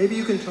 Maybe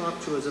you can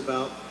talk to us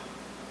about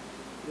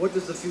what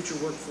does the future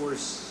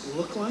workforce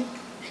look like?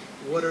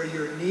 What are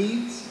your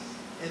needs?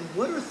 And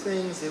what are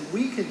things that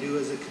we can do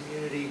as a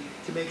community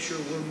to make sure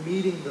we're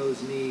meeting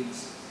those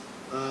needs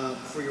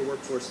for your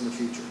workforce in the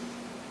future?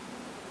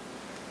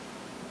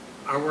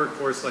 Our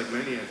workforce, like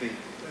many, I think,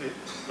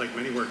 like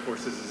many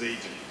workforces, is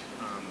aging.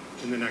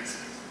 In the next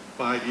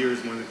 5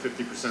 years, more than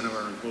 50% of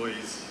our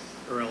employees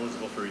are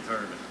eligible for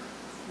retirement.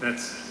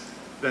 That's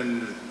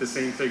been the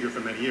same figure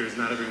for many years.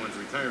 Not everyone's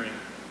retiring,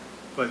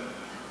 but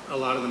a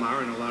lot of them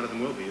are, and a lot of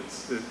them will be.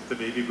 It's the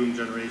baby boom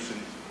generation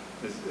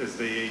as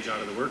they age out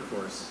of the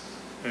workforce.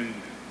 And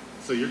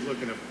so you're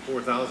looking at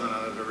 4,000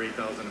 out of their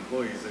 8,000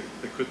 employees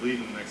that could leave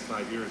in the next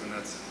 5 years, and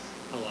that's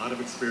a lot of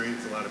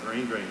experience, a lot of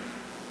brain drain.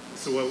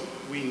 So what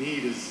we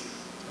need is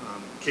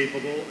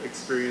capable,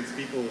 experienced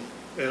people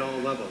at all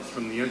levels,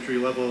 from the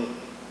entry-level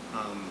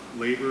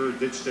laborer,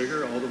 ditch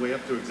digger, all the way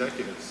up to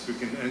executives who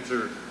can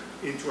enter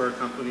into our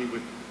company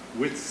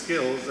with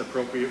skills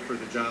appropriate for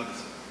the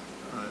jobs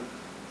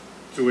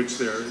to which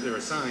they're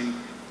assigned.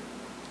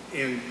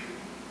 And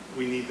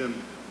we need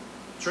them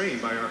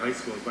trained by our high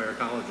schools, by our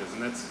colleges,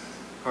 and that's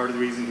part of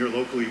the reason here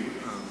locally,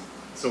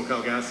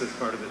 SoCalGas is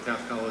part of the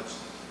Taft College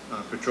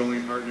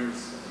Petroleum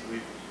Partners. I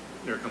believe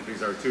their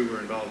companies are too.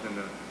 We're involved in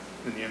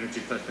the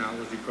Energy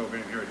Technology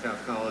program here at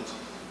Taft College.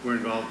 We're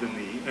involved in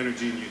the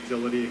Energy and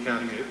Utility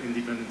Academy at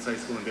Independence High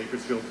School in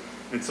Bakersfield.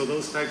 And so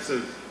those types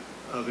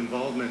of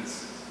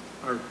involvements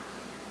are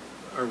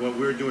what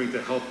we're doing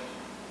to help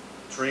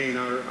train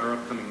our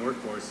upcoming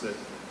workforce that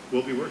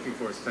will be working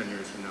for us 10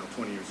 years from now,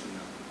 20 years from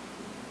now.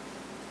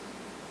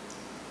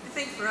 I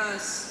think for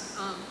us,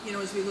 you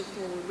know, as we look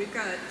forward, we've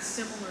got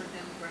similar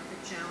demographic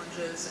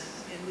challenges,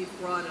 and we've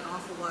brought an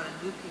awful lot of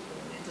new people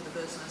into the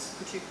business,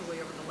 particularly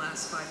over the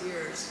last 5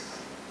 years.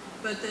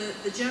 But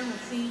the general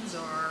themes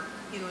are,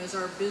 you know, as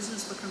our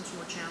business becomes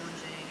more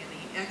challenging and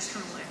the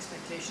external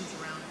expectations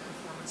around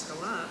performance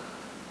go up,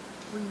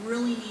 we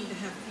really need to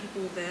have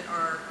people that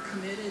are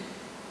committed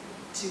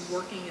to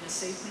working in a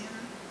safe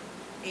manner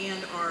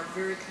and are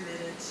very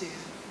committed to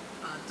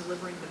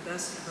delivering the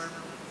best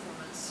environmental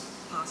performance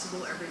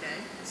possible every day.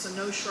 So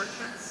no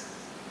shortcuts.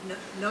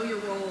 Know your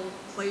role,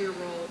 play your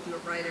role, do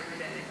it right every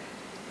day.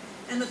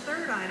 And the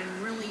third item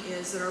really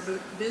is that our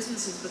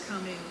business is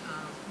becoming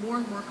more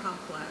and more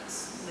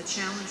complex. The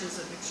challenges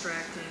of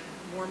extracting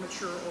more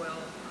mature oil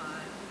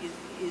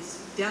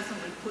is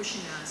definitely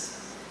pushing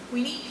us.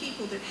 We need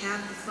people that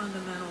have the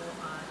fundamental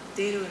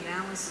data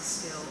analysis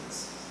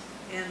skills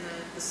and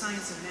the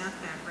science and math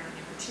background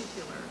in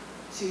particular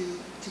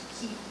to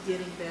keep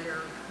getting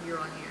better year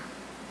on year.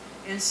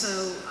 And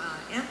so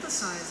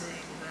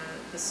emphasizing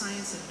the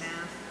science and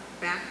math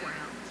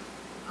background,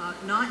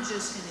 not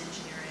just in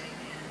engineering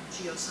and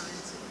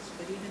geosciences,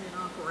 but even in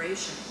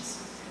operations,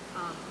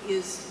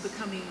 is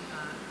becoming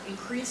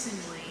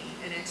increasingly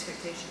an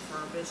expectation for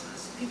our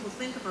business. People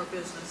think of our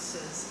business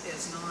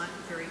as not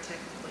very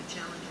technically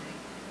challenging.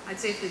 I'd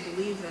say if they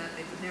believe that,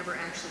 they've never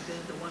actually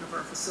been to one of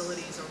our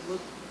facilities or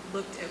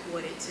looked at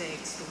what it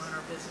takes to run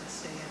our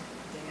business day in,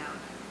 day out.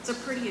 It's a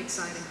pretty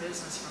exciting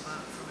business from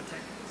a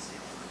technical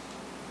standpoint.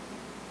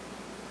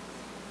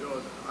 You know,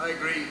 I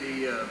agree.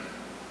 The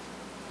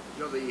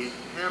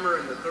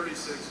hammer and the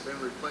 36 have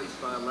been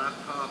replaced by a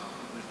laptop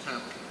and a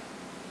tablet.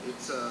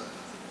 It's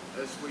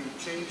as we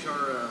change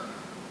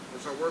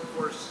as our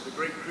workforce, the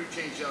great crew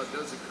change out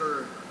does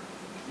occur.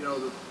 You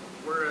know,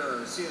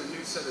 we're seeing a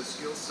new set of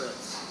skill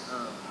sets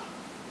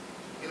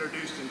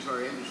introduced into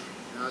our industry.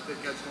 And I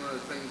think that's one of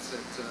the things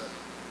that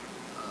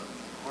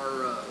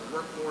our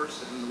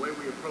workforce and the way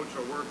we approach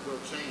our work will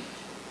change.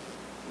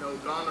 You know,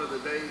 gone are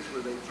the days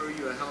where they threw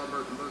you a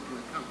Halliburton book in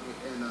the company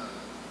and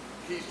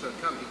keys to a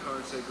company car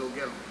and say, go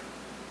get them.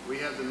 We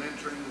have the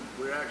mentoring.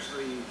 We're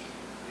actually,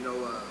 you know,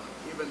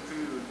 even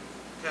through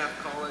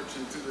Taft College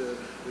and through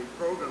the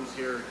programs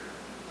here,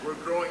 we're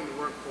growing the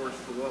workforce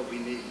for what we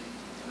need.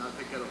 And I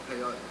think that'll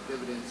pay out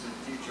dividends in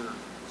the future,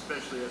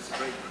 especially as the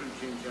great crew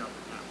change out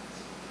happens.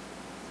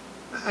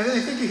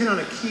 I think you hit on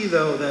a key,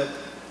 though, that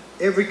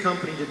Every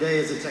company today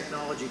is a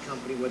technology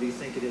company, whether you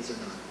think it is or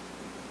not.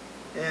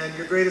 And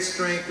your greatest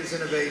strength is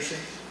innovation.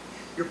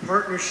 Your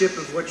partnership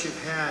is what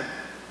you've had.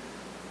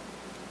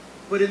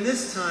 But in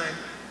this time,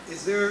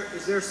 is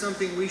there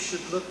something we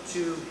should look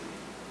to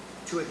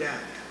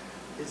adapt?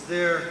 Is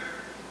there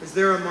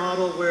a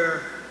model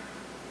where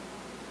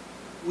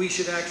we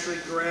should actually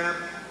grab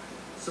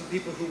some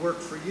people who work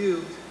for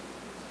you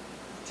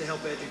to help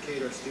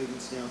educate our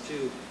students now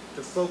too,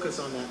 to focus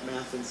on that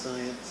math and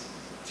science,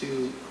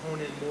 to hone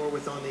in more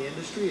with on the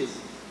industry?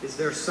 Is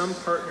there some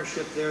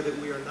partnership there that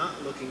we are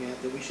not looking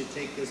at that we should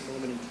take this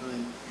moment in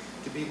time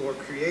to be more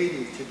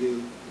creative to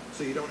do,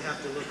 so you don't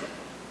have to look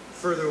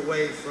further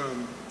away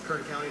from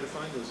Kern County to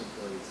find those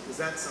employees? Is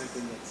that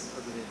something that's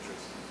of an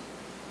interest?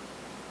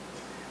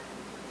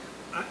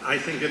 I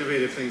think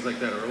innovative things like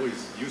that are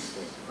always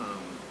useful.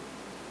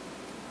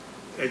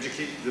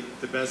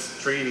 The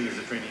best training is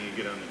the training you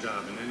get on the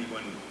job, and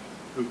anyone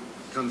who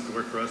comes to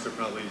work for us, or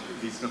probably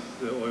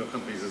the oil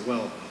companies as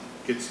well,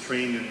 gets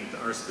trained in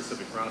our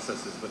specific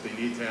processes, but they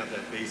need to have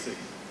that basic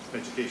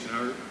education.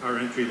 Our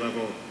entry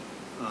level,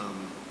 I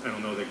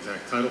don't know the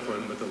exact title for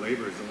them, but the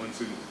laborers, the ones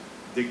who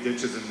dig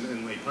ditches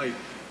and lay pipe,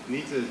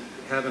 need to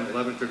have an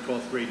 11th or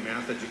 12th grade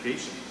math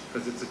education,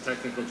 because it's a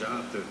technical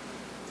job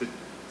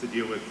to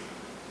deal with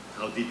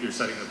how deep you're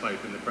setting the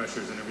pipe and the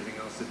pressures and everything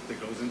else that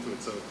goes into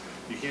it. So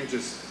you can't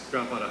just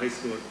drop out of high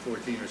school at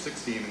 14 or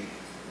 16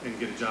 and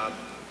get a job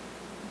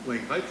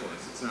laying pipe for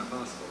us. It's not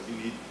possible.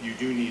 You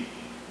do need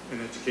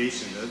an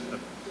education,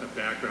 a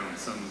background,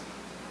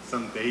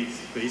 some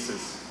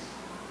basis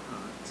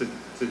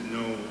to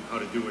know how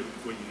to do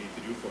what you need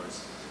to do for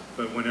us.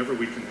 But whenever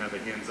we can have a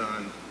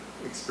hands-on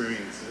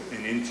experience,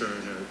 an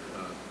intern,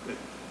 or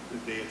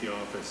a day at the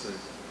office, or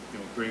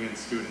bring in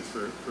students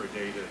for a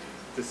day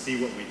to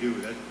see what we do,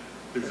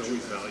 there's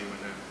always value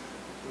in that.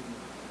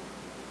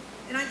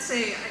 And I'd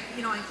say,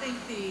 I think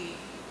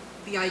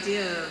the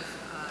idea of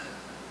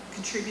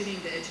contributing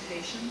to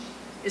education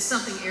is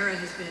something ERA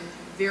has been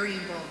very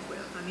involved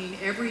with. I mean,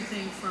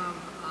 everything from,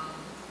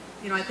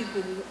 I think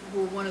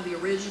we're one of the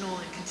original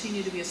and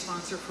continue to be a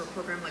sponsor for a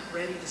program like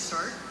Ready to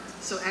Start.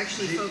 So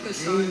actually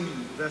focus on...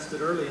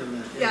 invested early in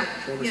that. Yeah,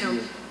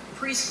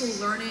 preschool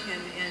learning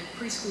and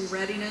preschool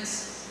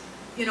readiness.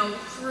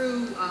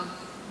 Through,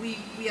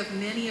 we have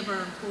many of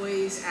our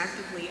employees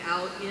actively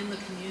out in the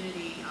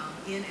community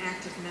in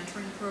active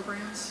mentoring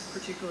programs,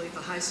 particularly at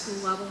the high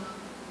school level.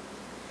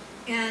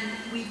 And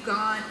we've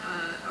got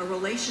a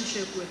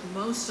relationship with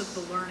most of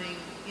the learning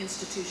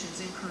institutions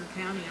in Kern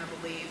County,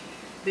 I believe,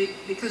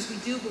 because we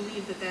do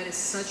believe that is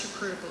such a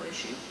critical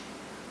issue.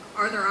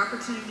 Are there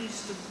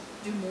opportunities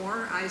to do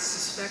more? I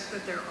suspect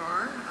that there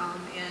are,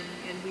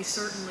 and we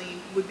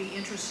certainly would be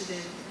interested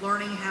in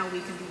learning how we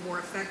can be more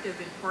effective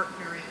in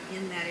partnering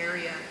in that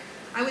area.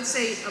 I would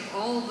say of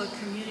all the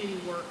community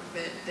work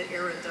that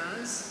ERA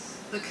does,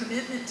 the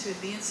commitment to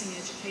advancing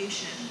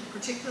education,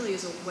 particularly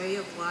as a way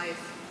of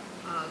life,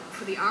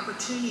 for the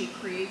opportunity it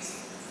creates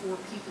for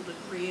people to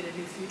create a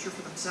new future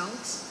for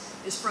themselves,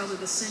 is probably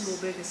the single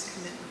biggest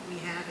commitment we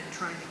have in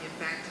trying to give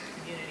back to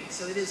the community.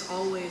 So it is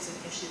always an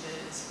issue that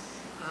is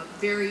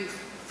very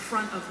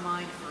front of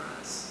mind for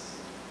us.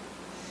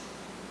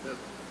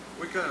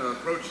 We kind of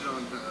approach it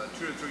on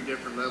 2 or 3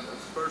 different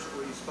levels. First,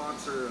 we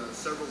sponsor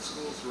several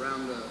schools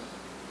around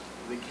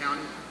the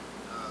county.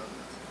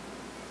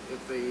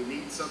 If they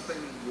need something,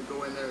 we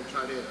go in there and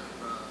try to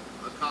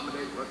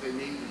accommodate what they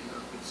need.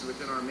 It's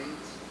within our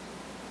means.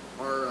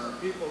 Our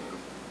people,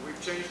 we've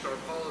changed our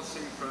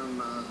policy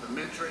from the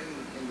mentoring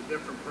in the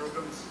different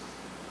programs.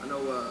 I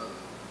know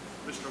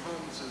Mr.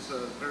 Holmes is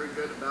very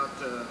good about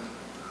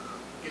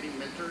getting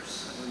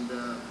mentors and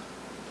the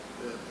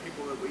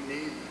people that we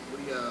need.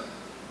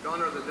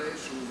 Gone are the days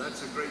from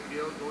that's a great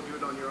deal, go do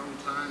it on your own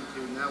time,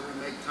 to now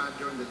we make time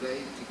during the day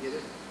to get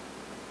it.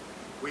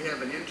 We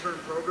have an intern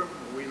program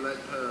where we let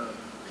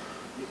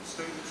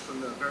students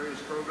from the various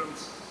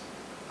programs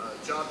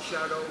job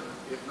shadow,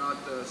 if not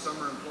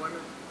summer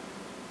employment.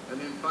 And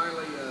then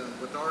finally,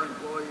 with our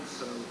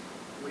employees,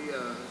 we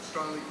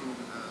strongly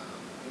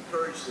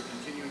encourage the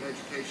continuing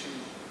education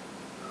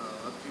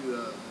up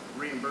to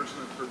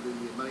reimbursement for the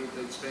money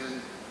they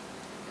spend,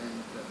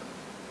 and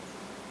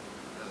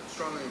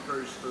strongly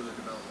encourage further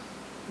development.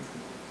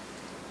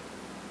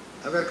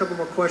 I've got a couple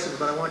more questions,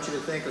 but I want you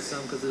to think of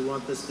some because I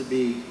want this to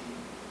be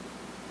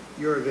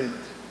your event.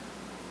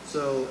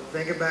 So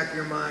think it back in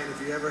your mind.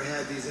 If you ever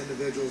had these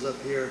individuals up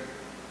here,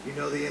 you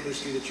know the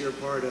industry that you're a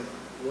part of.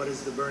 What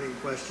is the burning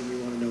question you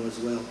want to know as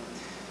well?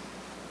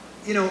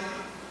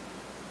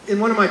 In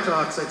one of my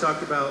talks, I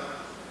talked about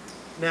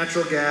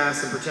natural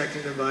gas and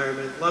protecting the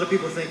environment. A lot of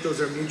people think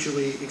those are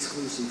mutually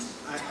exclusive.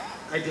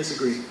 I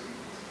disagree.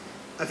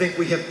 I think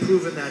we have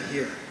proven that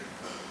here.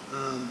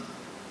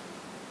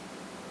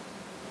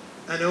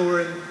 I know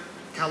we're in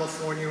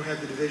California, we have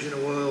the Division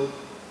of Oil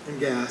and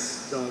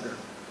Gas, DOGGR.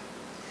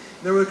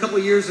 There were a couple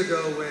years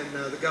ago when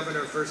the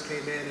governor first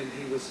came in and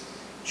he was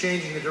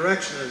changing the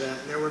direction of that,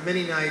 and there were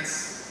many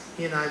nights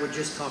he and I would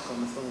just talk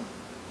on the phone.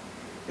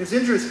 It was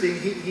interesting,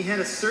 he had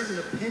a certain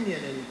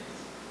opinion,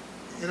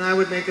 And I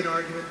would make an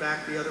argument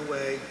back the other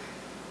way.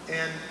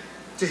 And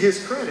to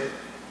his credit,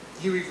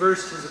 he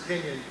reversed his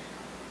opinion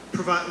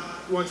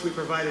once we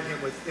provided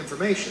him with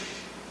information.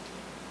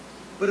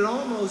 But it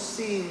almost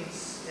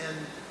seems, and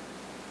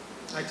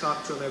I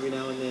talk to him every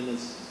now and then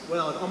as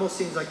well, it almost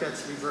seems like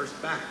that's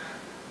reversed back.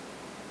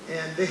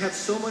 And they have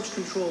so much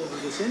control over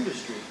this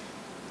industry.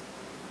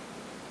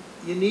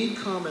 You need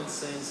common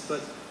sense,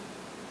 but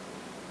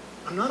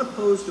I'm not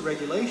opposed to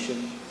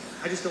regulation.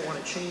 I just don't want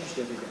it changed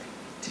every day.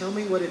 Tell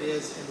me what it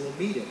is and we'll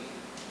meet it.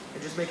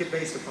 And just make it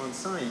based upon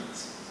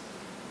science.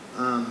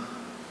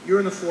 You're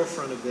in the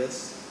forefront of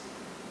this.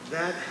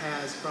 That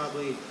has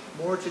probably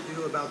more to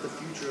do about the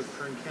future of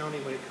Kern County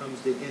when it comes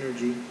to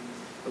energy,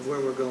 of where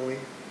we're going.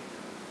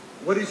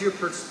 What is your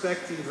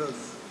perspective of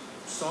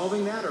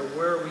solving that, or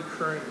where are we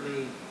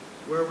currently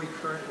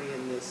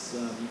in this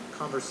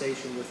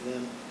conversation with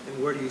them,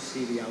 and where do you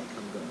see the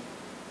outcome going?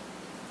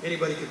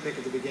 Anybody could pick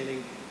at the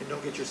beginning, and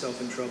don't get yourself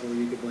in trouble, or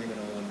you could blame it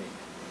all on me.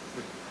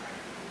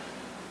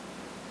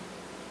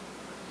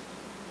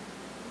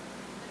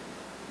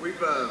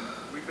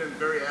 We've been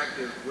very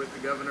active with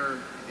the governor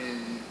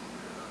in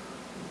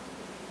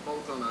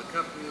both on a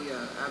company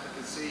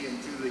advocacy and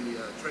through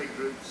the trade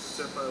groups,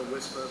 SIPA,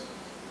 WISPA,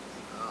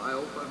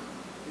 IOPA.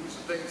 These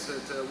are things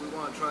that we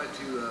want to try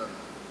to,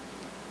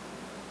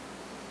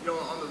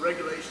 on the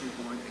regulation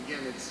point,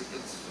 again, it's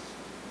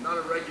not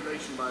a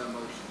regulation by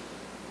emotion.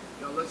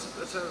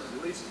 Let's have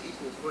at least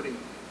equal footing,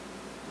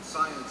 the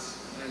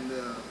science and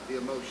the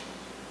emotion.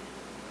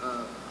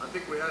 I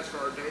think we asked for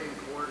our day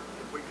in court.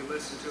 If we can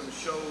listen to them,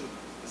 show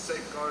the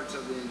safeguards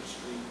of the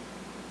industry,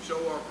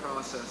 show our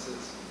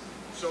processes,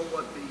 show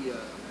what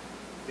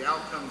the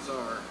outcomes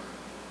are.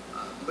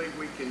 I believe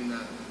we can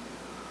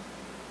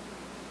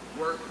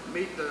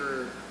meet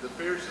the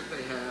fears that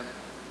they have,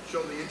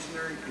 show the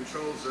engineering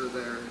controls that are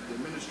there, the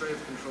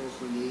administrative controls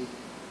we need,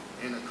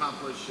 and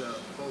accomplish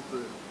both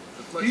the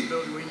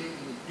flexibility we need.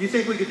 Do you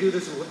think we could do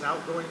this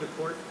without going to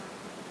court?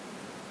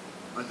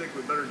 I think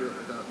we better do it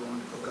without going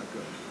to court. Okay,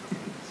 good.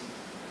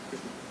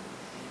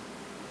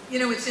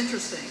 It's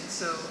interesting.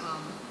 So,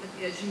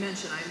 as you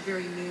mentioned, I'm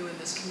very new in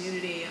this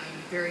community.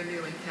 I'm very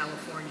new in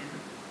California.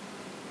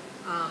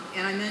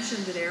 And I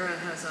mentioned that ERA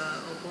has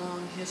a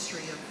long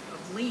history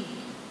of lean.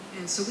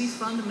 And so we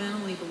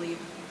fundamentally believe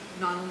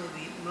not only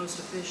the most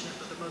efficient,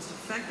 but the most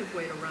effective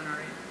way to run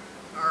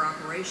our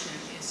operation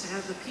is to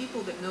have the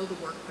people that know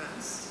the work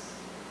best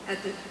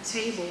at the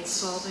table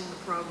solving the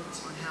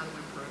problems on how to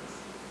improve.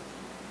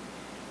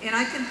 And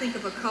I can think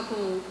of a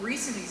couple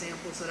recent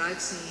examples that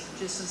I've seen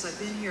just since I've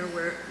been here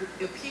where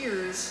it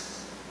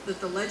appears that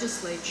the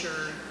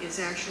legislature is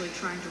actually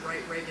trying to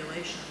write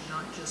regulation,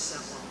 not just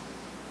set law.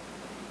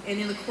 And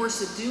in the course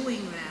of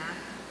doing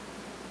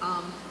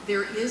that,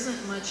 there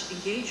isn't much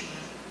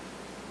engagement,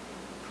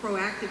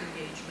 proactive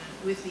engagement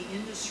with the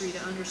industry to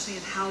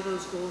understand how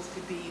those goals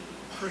could be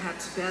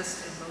perhaps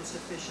best and most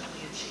efficiently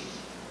achieved.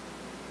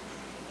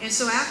 And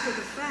so after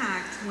the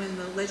fact, when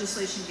the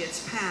legislation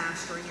gets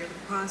passed or you're in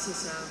the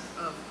process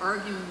of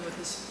arguing with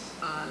this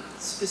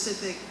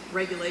specific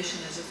regulation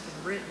as it's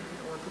been written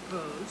or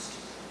proposed,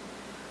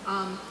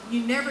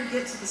 you never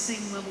get to the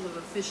same level of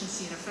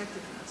efficiency and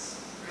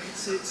effectiveness, right?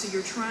 So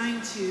you're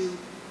trying to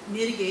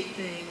mitigate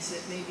things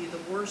that may be the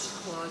worst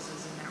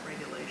clauses in that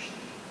regulation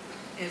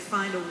and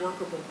find a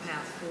workable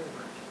path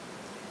forward.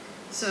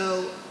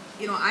 So,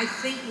 I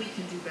think we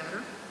can do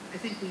better. I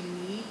think we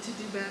need to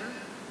do better.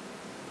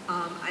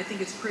 I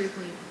think it's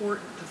critically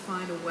important to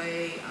find a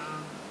way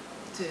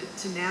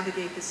to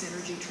navigate this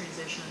energy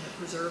transition that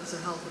preserves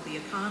the health of the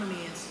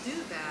economy. And to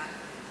do that,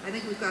 I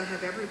think we've got to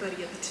have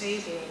everybody at the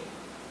table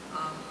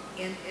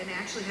and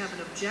actually have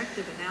an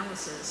objective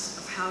analysis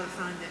of how to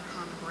find that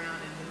common ground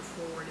and move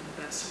forward in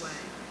the best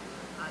way.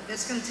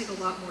 That's going to take a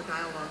lot more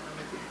dialogue than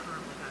what we've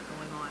currently got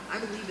going on. I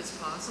believe it's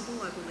possible.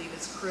 I believe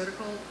it's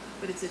critical,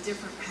 but it's a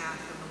different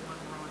path than the one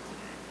we're on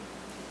today.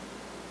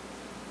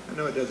 I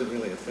know it doesn't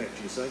really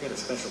affect you, so I got a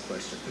special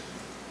question.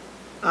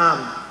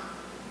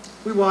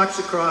 We watched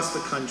across the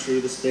country,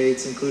 the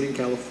states, including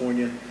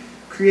California,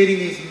 creating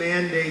these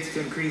mandates to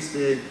increase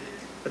the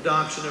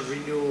adoption of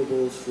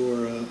renewables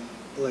for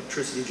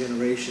electricity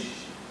generation.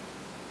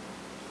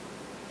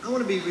 I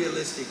want to be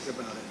realistic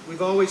about it.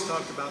 We've always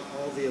talked about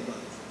all the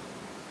above.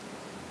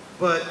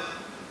 But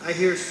I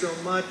hear so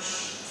much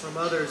from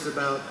others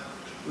about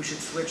we should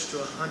switch to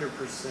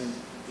 100%.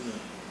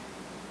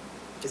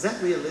 Is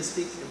that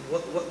realistic, and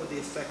what would the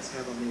effects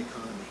have on the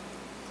economy?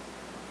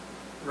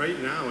 Right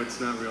now, it's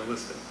not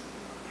realistic.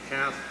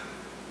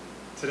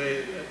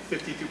 Today,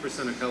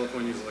 52% of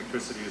California's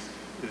electricity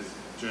is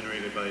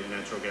generated by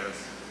natural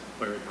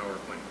gas-fired power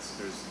plants.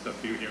 There's a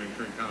few here in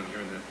Kern County,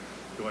 here in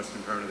the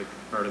western part of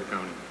the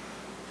county.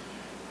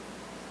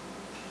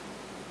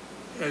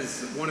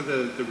 As one of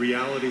the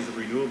realities of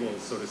renewables,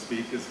 so to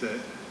speak, is that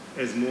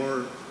as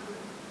more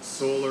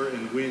solar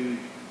and wind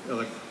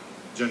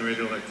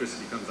generated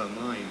electricity comes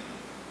online,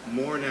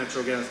 more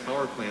natural gas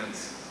power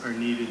plants are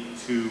needed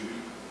to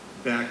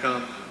back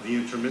up the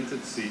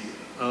intermittency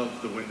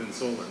of the wind and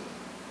solar.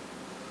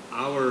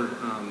 Our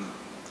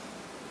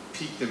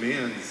peak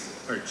demands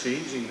are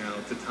changing now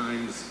to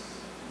times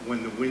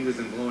when the wind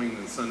isn't blowing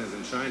and the sun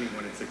isn't shining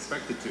when it's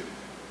expected to,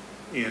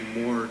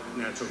 and more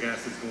natural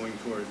gas is going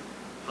toward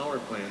power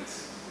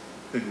plants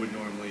than would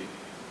normally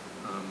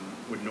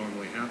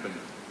happen.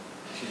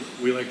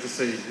 We like to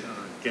say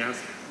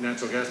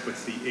natural gas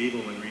puts the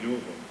able in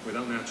renewable.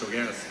 Without natural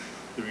gas,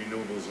 the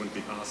renewables wouldn't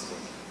be possible.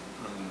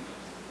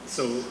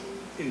 So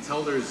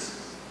until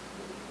there's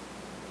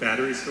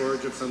battery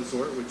storage of some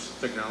sort, which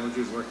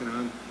technology is working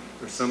on,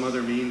 or some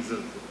other means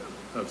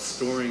of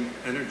storing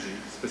energy,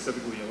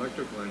 specifically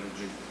electrical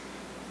energy,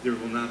 there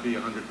will not be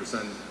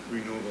 100%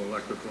 renewable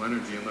electrical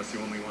energy unless you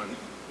only want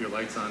your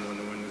lights on when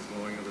the wind is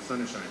blowing or the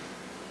sun is shining.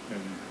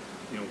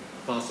 And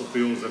fossil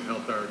fuels have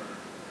helped our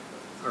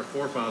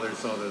forefathers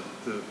saw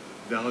the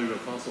value of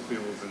fossil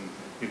fuels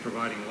in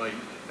providing light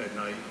at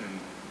night and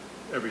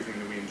everything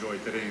that we enjoy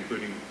today,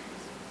 including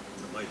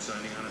the light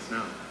shining on us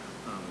now.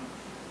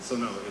 So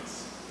no,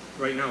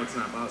 right now it's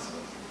not possible.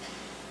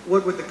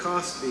 What would the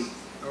cost be?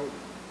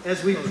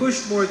 As we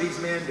push more of these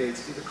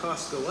mandates, do the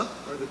costs go up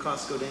or the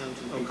costs go down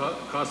to the people?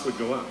 Costs would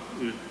go up.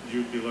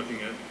 You'd be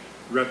looking at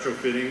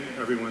retrofitting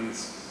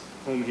everyone's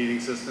home heating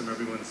system,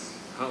 everyone's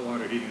hot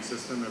water heating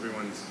system,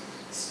 everyone's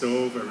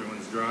stove,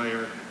 everyone's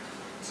dryer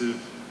to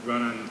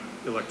run on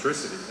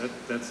electricity.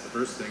 That's the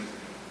first thing.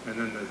 And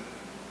then the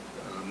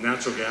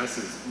natural gas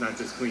is not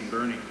just clean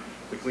burning,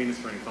 the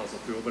cleanest burning fossil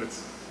fuel, but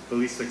it's the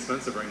least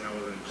expensive right now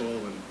other than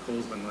coal, and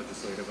coal's been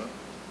legislated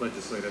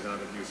out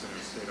of use in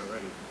our state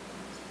already.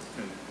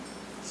 And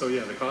so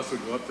yeah, the cost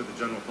would go up to the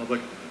general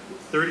public.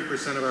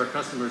 30% of our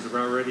customers are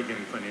already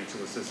getting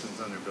financial assistance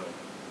on their bill.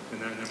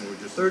 And that number would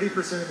just...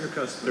 30% of your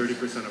customers?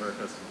 30% of our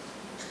customers.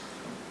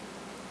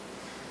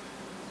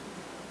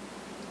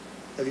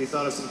 Have you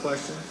thought of some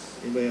questions?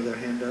 Anybody have their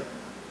hand up?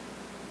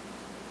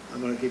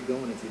 I'm going to keep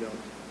going if you don't.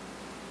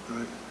 All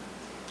right.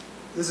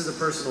 This is a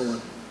personal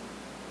one.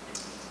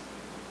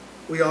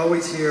 We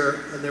always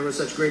hear, and there was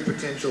such great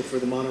potential for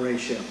the Monterey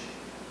Shell.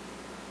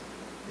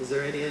 Is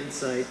there any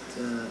insight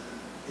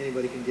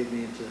anybody can give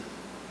me into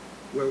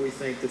where we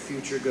think the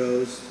future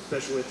goes,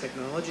 especially with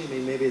technology? I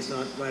mean, maybe it's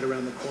not right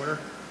around the corner,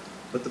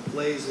 but the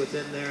plays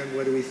within there, and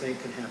what do we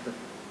think can happen?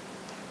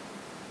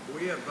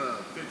 We have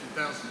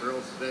 50,000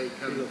 barrels a day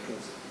coming. A little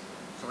closer.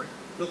 Sorry?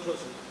 A little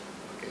closer.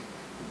 Okay.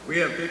 We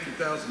have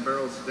 50,000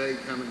 barrels a day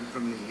coming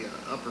from the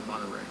upper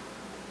Monterey.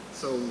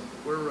 So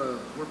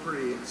we're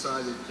pretty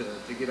excited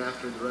to get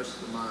after the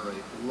rest of the Monterey,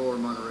 the lower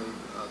Monterey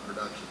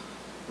production.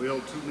 We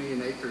hold 2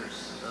 million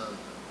acres of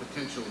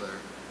potential there.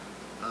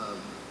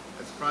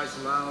 As the price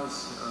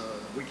allows,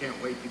 we can't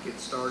wait to get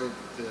started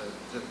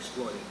to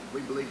exploit it.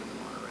 We believe in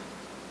the Monterey.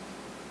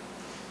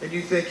 And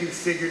you think you've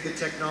figured the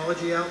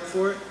technology out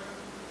for it?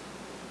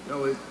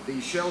 No,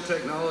 the shell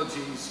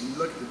technologies, you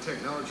look at the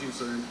technologies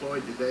that are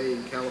employed today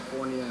in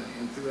California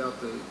and throughout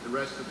the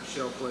rest of the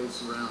shell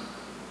plays around.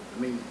 I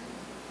mean,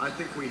 I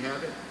think we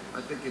have it.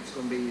 I think it's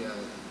going to be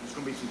there's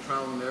going to be some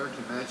trial and error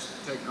to match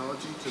the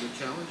technology to the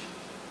challenge.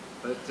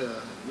 But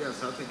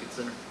yes, I think it's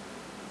there.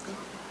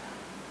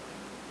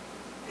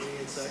 Any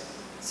insight?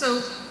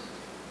 So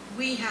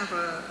we have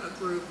a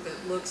group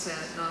that looks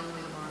at not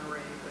only the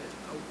Monterey,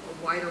 but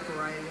a wider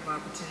variety of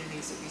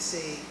opportunities that we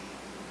see.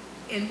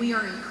 And we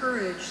are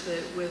encouraged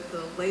that with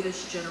the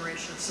latest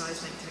generation of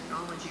seismic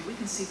technology, we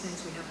can see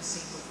things we haven't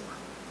seen before.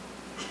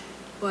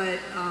 But,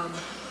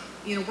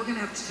 we're going to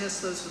have to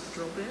test those with the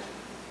drill bit.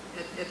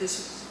 At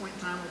this point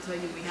in time, I'll tell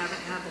you, we haven't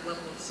had the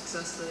level of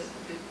success that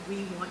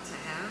we want to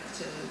have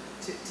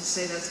to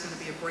say that's going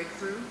to be a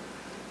breakthrough.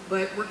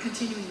 But we're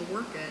continuing to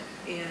work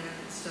it, and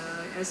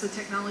as the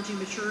technology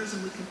matures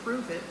and we can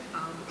prove it,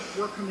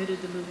 we're committed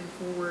to moving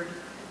forward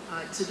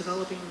to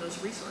developing those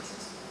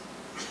resources.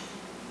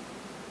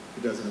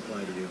 It doesn't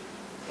apply to you.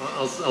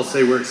 I'll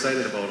say we're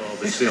excited about all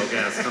the shale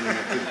gas coming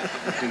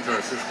into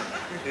our system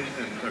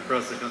and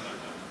across the country.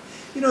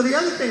 You know, the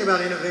other thing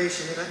about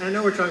innovation, and I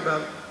know we're talking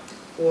about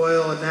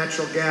oil and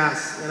natural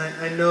gas, and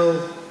I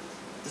know,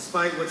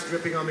 despite what's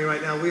dripping on me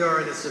right now, we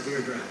are in a severe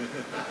drought.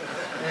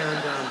 And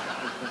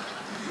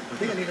I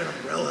think I need an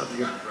umbrella up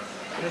here,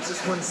 and it's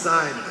just one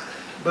side.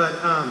 But,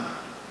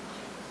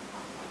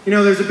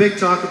 there's a big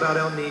talk about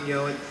El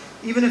Nino, and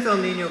even if El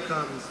Nino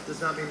comes, does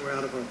not mean we're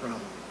out of our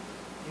problem.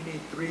 You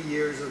need 3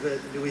 years of it.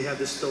 Do we have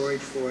the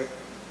storage for it?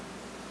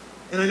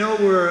 And I know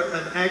we're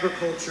an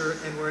agriculture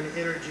and we're an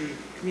energy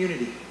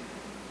community.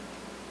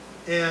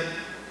 And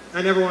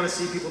I never want to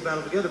see people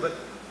battle together, but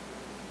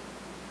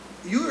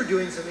you are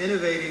doing some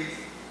innovative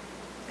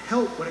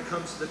help when it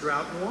comes to the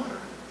drought and water.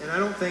 And I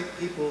don't think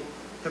people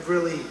have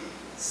really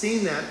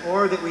seen that,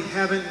 or that we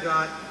haven't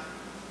got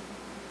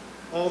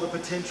all the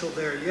potential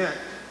there yet.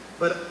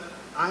 But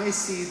I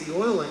see the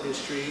oil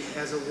industry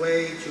as a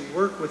way to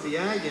work with the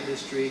ag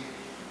industry,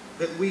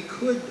 that we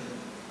could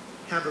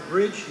have a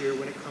bridge here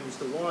when it comes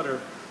to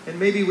water, and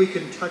maybe we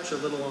can touch a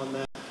little on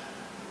that,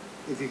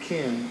 if you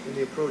can, in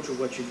the approach of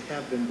what you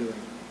have been doing,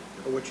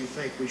 or what you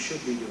think we should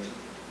be doing.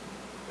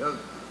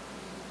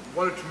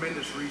 What a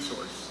tremendous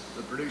resource,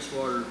 the produced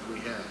water we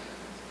have.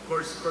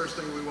 course, the first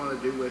thing we want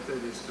to do with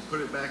it is to put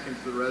it back into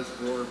the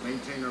reservoir,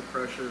 maintain our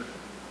pressure,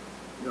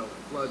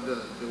 flood the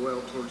oil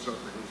towards our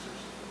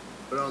producers.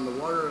 But on the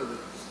water,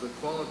 the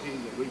quality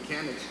that we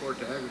can export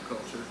to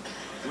agriculture,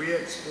 we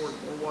export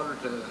more water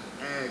to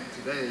ag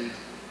today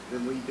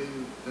than we do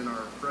than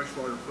our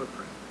freshwater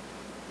footprint.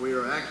 We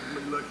are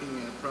actively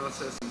looking at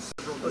processing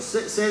several...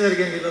 Say that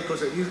again, get a little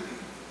closer.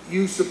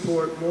 You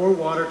support more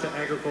water to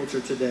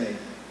agriculture today.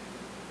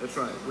 That's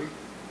right.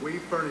 We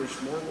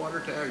furnish more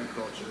water to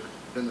agriculture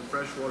than the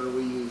fresh water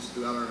we use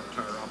throughout our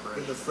entire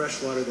operation. Than the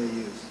fresh water they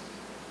use.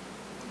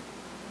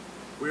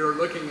 We are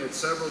looking at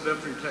several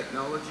different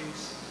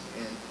technologies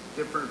and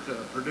different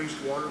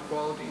produced water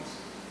qualities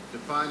to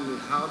find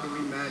how do we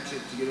match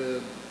it to get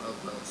a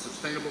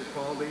sustainable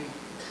quality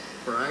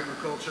for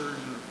agriculture,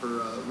 for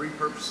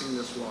repurposing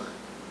this water.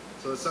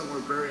 So it's something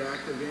we're very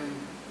active in.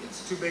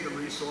 It's too big a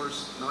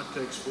resource not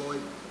to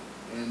exploit,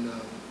 and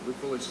we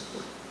fully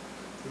support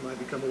it. You might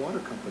become a water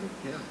company.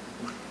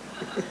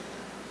 Yeah.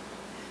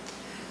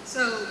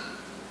 So,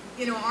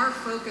 our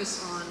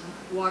focus on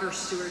water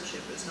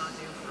stewardship is not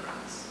new for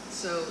us.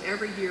 So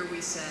every year we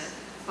set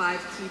 5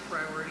 key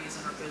priorities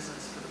in our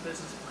business for the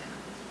business plan.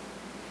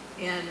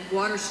 And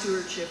water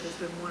stewardship has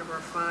been one of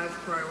our 5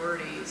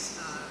 priorities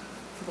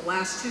for the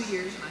last 2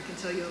 years, and I can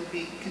tell you it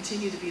will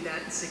continue to be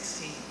that in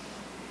 16.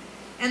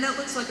 And that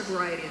looks like a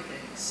variety of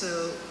things.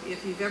 So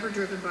if you've ever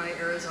driven by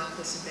Era's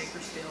office in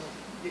Bakersfield,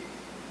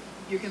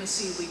 you're going to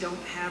see we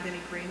don't have any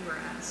green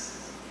grass.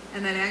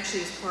 And that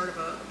actually is part of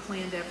a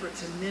planned effort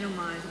to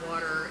minimize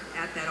water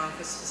at that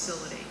office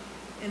facility.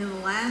 And in the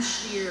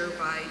last year,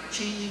 by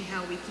changing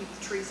how we keep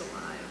the trees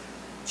alive,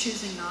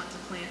 choosing not to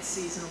plant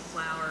seasonal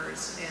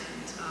flowers,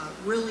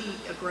 and really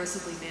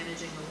aggressively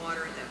managing the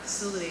water at that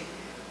facility,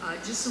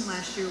 just in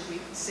last year we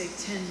saved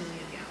 10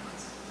 million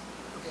gallons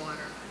of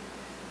water.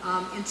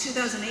 In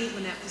 2008,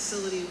 when that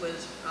facility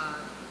was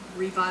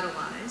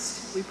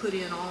revitalized, we put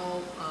in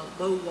all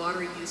low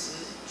water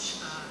usage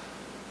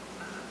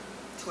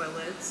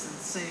toilets and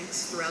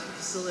sinks throughout the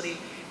facility.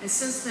 And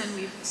since then,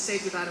 we've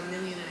saved about 1.5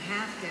 million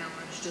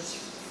gallons just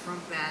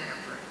from that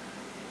effort.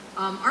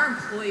 Our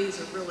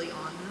employees are really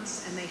on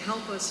this, and they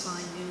help us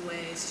find new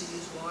ways to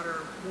use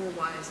water more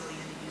wisely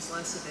and to use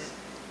less of it.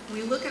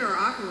 When we look at our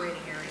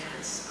operating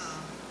areas,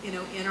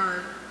 in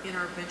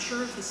our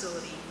Ventura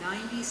facility,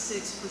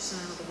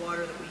 96% of the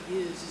water that we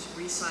use is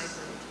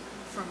recycled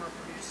from our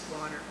produced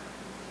water.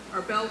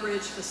 Our Bell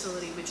Ridge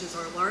facility, which is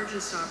our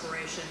largest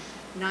operation,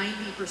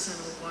 90%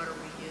 of the water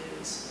we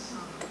use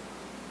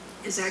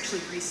is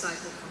actually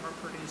recycled from our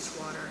produced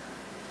water.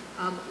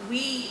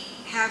 We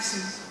have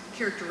some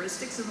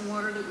characteristics in the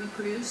water that we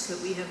produce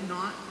that we have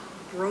not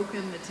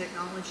broken the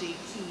technology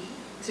key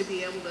to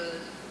be able to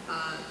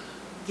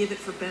give it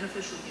for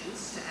beneficial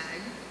use to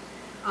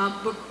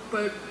ag.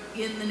 But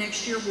in the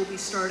next year, we'll be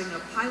starting a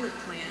pilot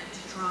plant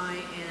to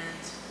try and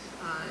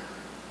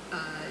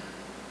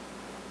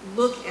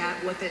look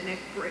at what that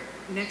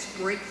next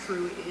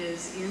breakthrough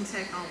is in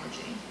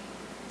technology,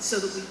 so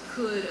that we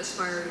could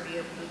aspire to be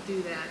able to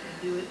do that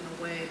and do it in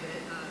a way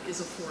that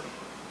is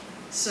affordable.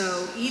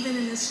 So even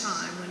in this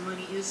time when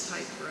money is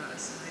tight for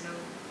us, and I know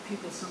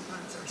people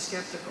sometimes are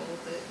skeptical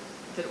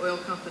that oil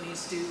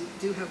companies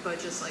do have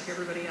budgets like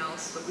everybody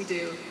else, but we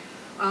do,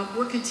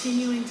 we're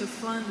continuing to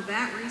fund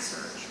that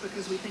research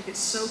because we think it's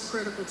so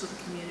critical to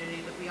the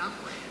community that we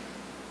operate in.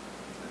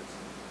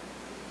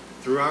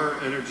 Through our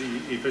energy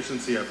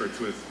efficiency efforts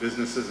with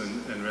businesses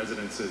and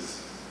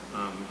residences,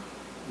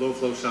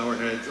 low-flow shower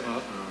heads,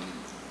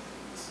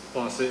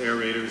 faucet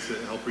aerators that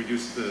help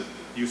reduce the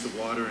use of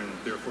water and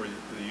therefore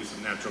the use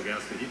of natural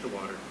gas to heat the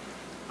water.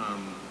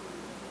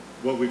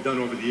 What we've done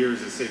over the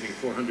years is saving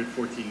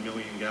 414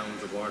 million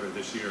gallons of water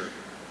this year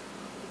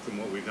from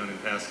what we've done in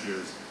past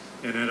years.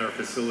 And at our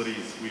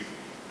facilities, we've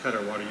cut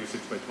our water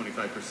usage by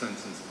 25%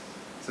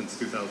 since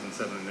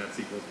 2007, and that's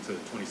equal to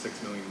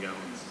 26 million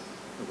gallons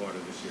of water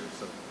this year.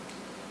 So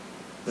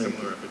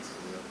similar efforts to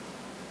the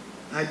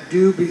others. I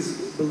do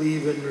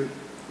believe in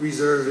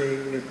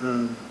reserving,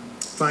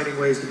 finding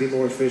ways to be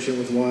more efficient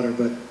with water,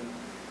 but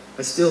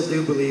I still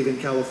do believe in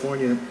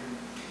California.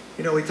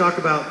 We talk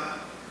about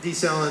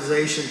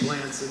desalination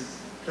plants, and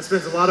that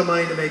spends a lot of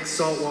money to make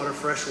salt water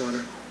fresh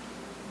water.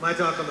 My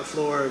talk on the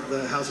floor of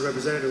the House of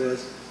Representatives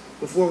was,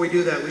 before we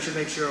do that, we should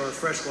make sure our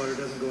fresh water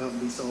doesn't go out and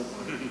be salt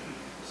water.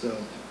 So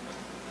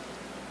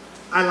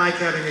I like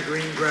having a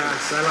green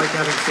grass. I like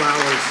having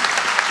flowers.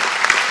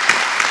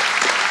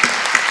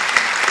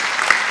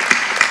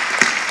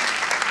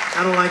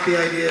 I don't like the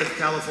idea of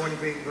California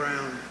being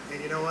brown.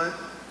 And you know what?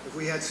 If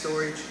we had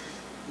storage,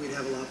 we'd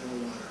have a lot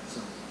more water.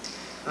 So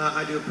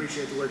I do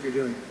appreciate the work you're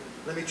doing.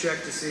 Let me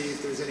check to see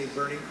if there's any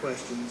burning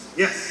questions.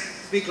 Yes,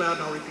 speak loud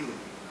and I'll repeat it.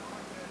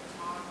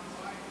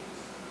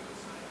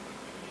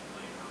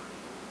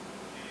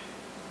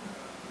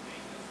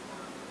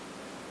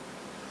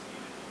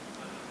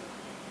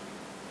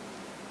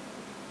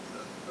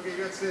 Okay, you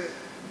got to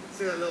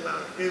say that a little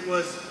louder. It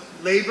was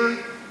labor.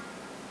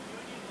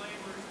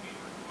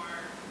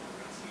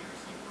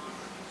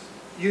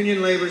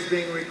 Union labor is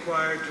being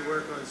required to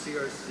work on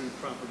CRC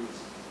properties.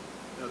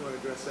 You want to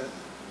address that?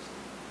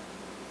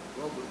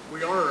 Well,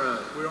 we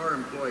are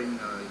employing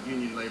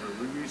union labor.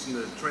 We're using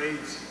the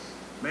trades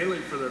mainly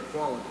for their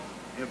quality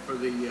and for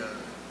the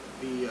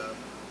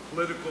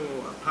political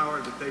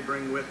power that they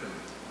bring with them.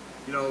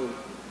 You know,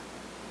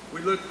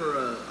 we look for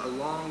a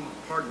long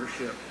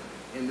partnership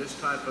in this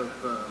type of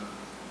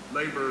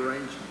labor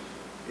arrangement.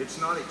 It's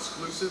not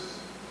exclusive.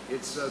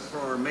 It's for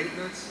our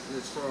maintenance,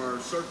 it's for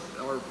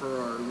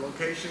our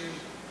location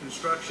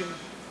construction,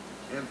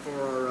 and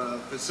for our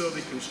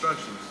facility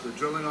constructions. The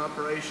drilling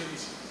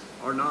operations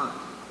are not.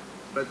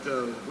 But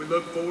we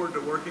look forward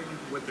to working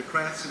with the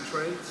crafts and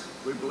trades.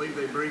 We believe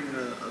they bring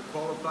a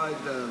qualified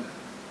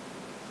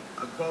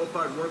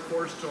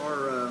workforce to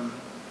our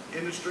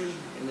industry,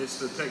 and it's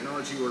the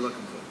technology we're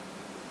looking for.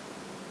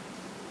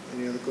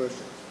 Any other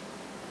questions?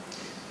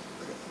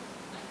 Okay.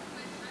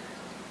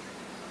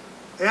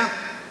 Yeah.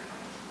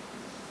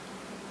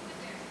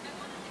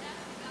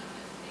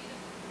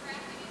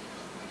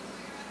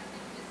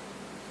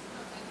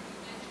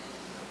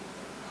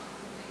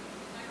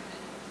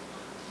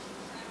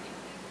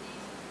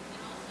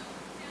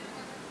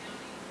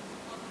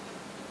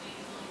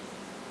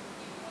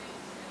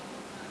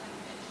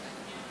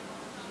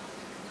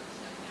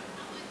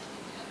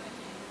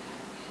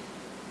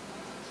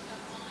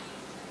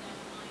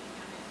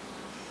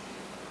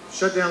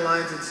 Shutdown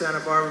lines in Santa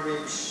Barbara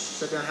being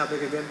shut down, how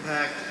big of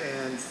impact,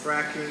 and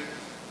fracking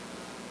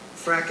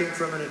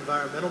from an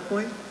environmental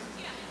point?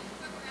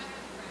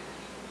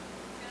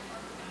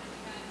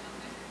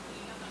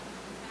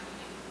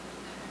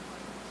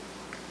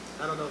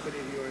 I don't know if any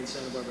of you are in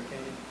Santa Barbara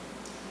County.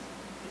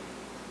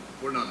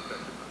 We're not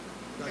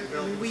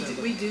affected.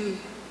 We do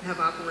have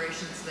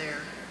operations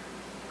there.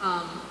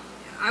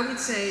 I would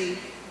say,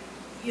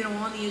 you know,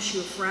 on the issue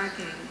of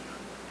fracking,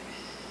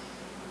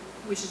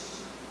 which is,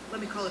 let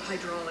me call it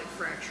hydraulic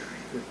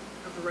fracturing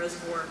of the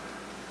reservoir.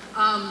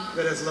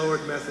 That has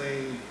lowered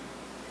methane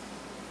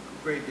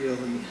a great deal.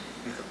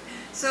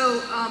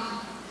 So,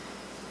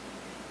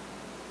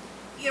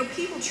 you know,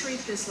 people treat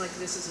this like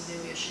this is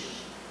a new issue.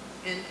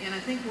 And I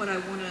think what I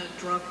want to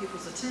draw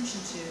people's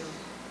attention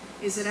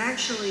to is that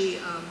actually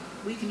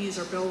we can use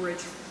our Bell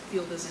Ridge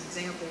field as an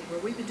example, where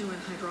we've been doing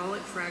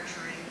hydraulic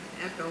fracturing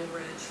at Bell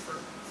Ridge for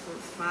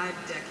 5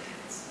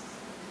 decades.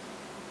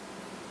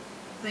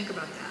 Think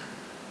about that.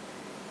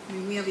 I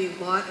mean, we have a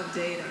lot of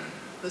data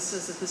that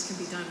says that this can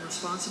be done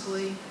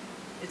responsibly,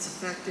 it's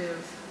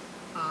effective,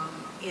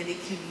 and it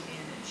can be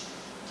managed.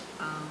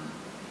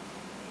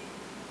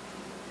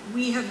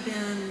 We have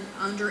been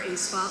under a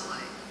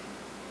spotlight.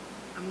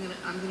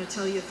 I'm gonna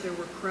tell you, if there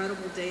were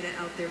credible data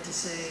out there to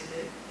say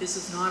that this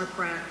is not a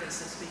practice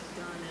that's being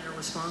done in a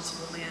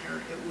responsible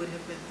manner, it would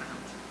have been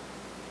found.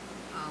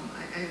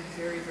 I am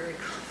very, very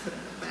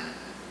confident of that.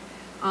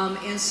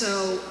 And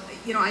so,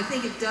 you know, I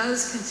think it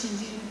does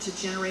continue to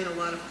generate a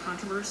lot of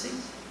controversy.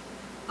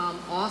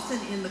 Often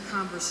in the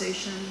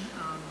conversation,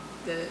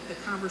 the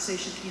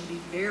conversation can be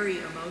very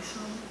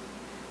emotional,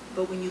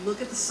 but when you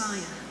look at the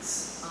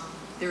science,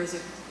 there is a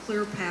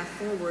clear path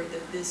forward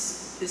that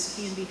this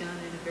can be done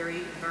in a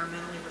very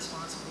environmentally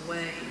responsible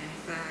way. And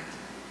in fact,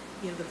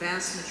 you know, the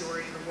vast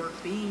majority of the work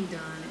being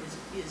done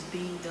is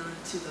being done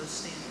to those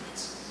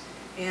standards.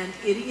 And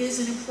it is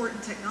an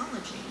important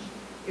technology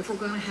if we're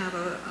going to have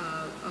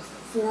a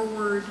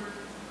forward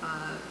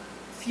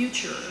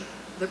future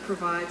that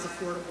provides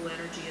affordable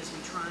energy as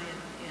we try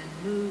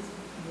and move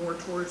more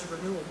towards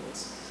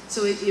renewables.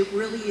 So it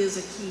really is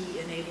a key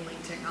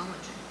enabling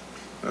technology.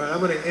 All right, I'm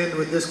going to end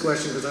with this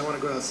question because I want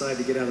to go outside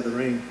to get out of the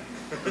rain.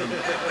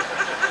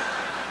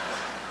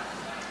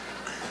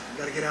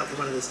 Got to get out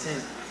from under this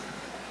tent.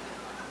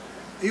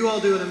 You all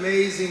do an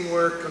amazing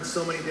work on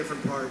so many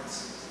different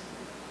parts.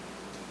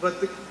 But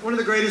one of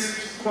the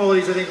greatest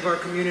qualities, I think, of our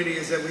community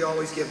is that we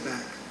always give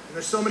back. And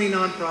there's so many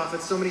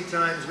nonprofits, so many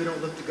times we don't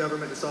look to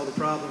government to solve the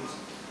problems.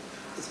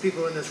 It's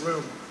people in this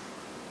room.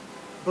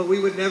 But we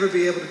would never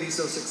be able to be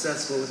so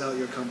successful without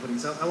your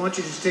companies. I want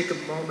you to just take a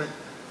moment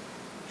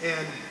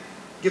and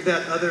give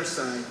that other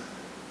side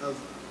of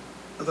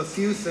a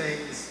few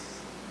things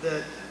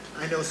that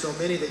I know so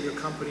many that your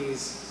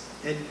companies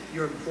and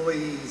your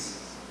employees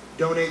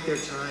donate their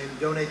time,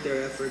 donate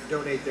their effort,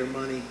 donate their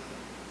money.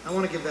 I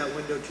want to give that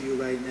window to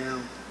you right now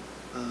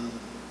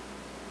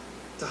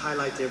to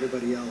highlight to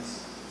everybody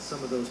else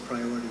some of those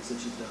priorities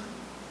that you've done.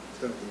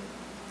 Start with you.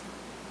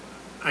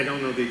 I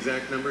don't know the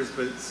exact numbers,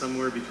 but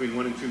somewhere between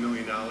 $1 and $2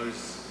 million,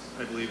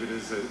 I believe it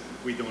is, that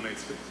we donate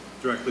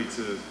directly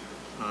to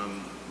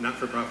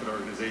not-for-profit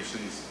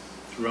organizations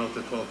throughout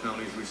the 12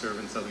 counties we serve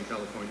in Southern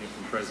California,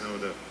 from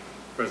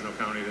Fresno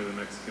County to the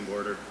Mexican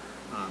border.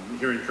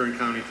 Here in Kern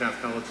County,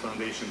 Taft College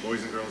Foundation,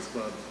 Boys and Girls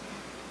Club,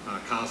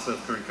 CASA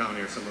of Kern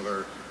County are some of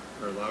our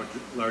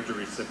larger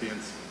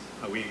recipients.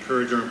 We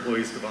encourage our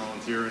employees to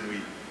volunteer, and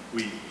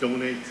we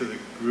donate to the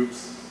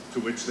groups to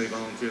which they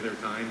volunteer their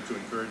time to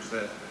encourage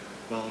that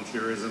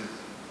volunteerism.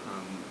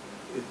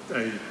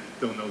 I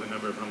don't know the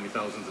number of how many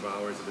thousands of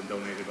hours have been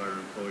donated by our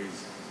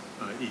employees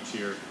each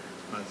year.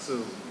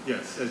 So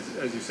yes,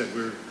 as you said,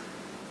 we're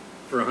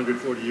for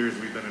 140 years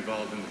we've been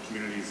involved in the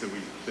communities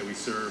that we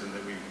serve and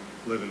that we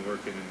live and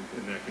work in,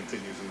 and that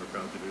continues, and we're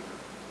proud to do that.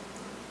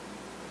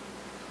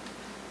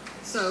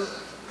 So,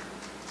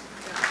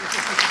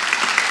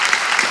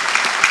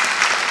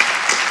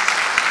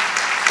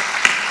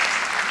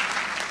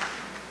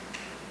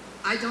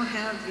 I don't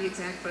have the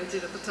exact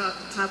budget at the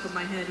top of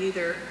my head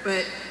either,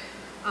 but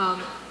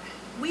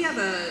we have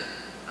a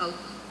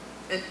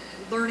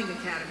learning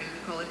academy, we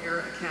call it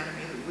ERA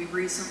Academy, that we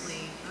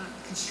recently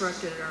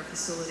constructed at our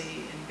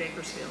facility in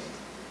Bakersfield.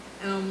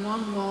 And on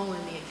one wall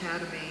in the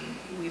academy,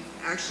 we've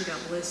actually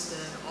got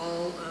listed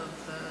all of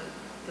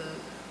the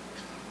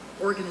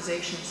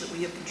organizations that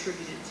we have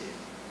contributed to.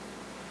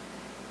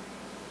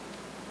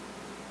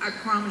 I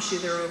promise you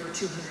there are over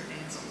 200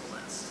 names on the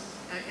list.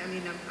 I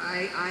mean,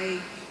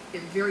 I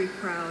am very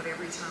proud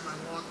every time I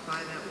walk by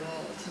that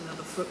wall to know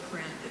the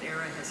footprint that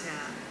ERA has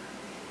had.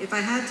 If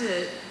I had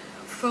to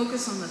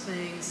focus on the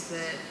things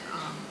that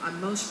I'm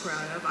most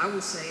proud of, I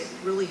will say it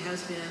really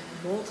has been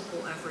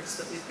multiple efforts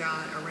that we've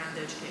got around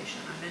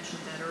education. I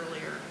mentioned that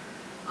earlier.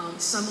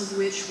 Some of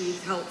which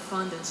we've helped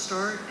fund and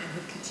start and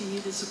have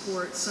continued to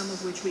support, some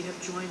of which we have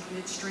joined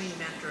midstream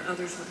after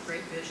others with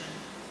great vision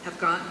have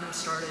gotten them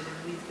started,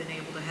 and we've been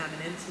able to have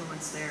an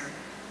influence there.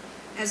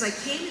 As I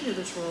came into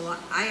this role,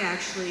 I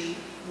actually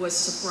was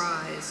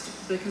surprised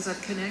because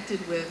I've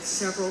connected with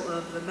several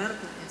of the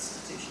medical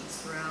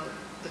institutions throughout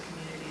the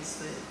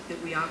communities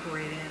that we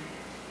operate in.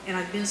 And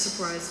I've been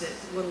surprised at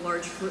what a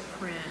large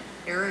footprint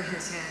ERA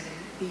has had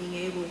in being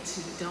able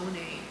to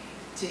donate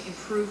to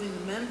improving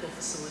the medical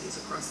facilities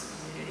across the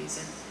communities.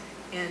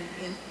 And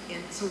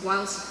so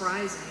while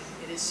surprising,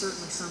 it is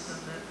certainly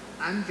something that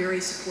I'm very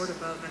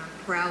supportive of, and I'm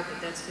proud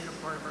that that's been a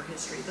part of our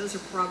history. Those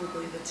are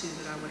probably the two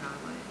that I would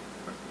highlight.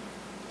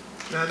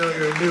 Now I know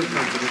you're a new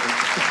company.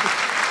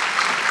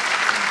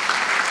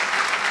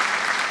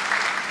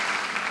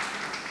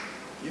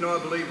 You know, I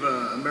believe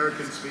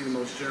Americans to be the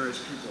most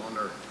generous people on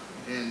earth.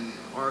 And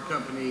our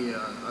company,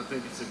 I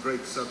think it's a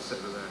great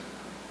subset of that.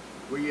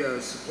 We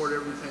support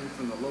everything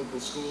from the local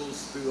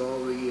schools through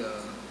all the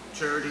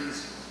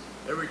charities.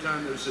 Every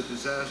time there's a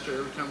disaster,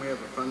 every time we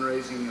have a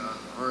fundraising,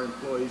 our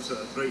employees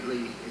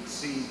greatly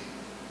exceed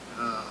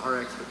our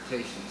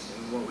expectations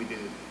in what we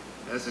do.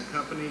 As a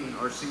company,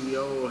 our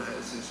CEO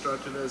has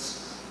instructed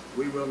us,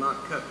 we will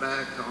not cut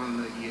back on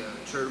the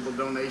charitable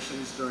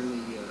donations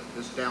during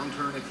this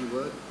downturn, if you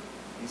would.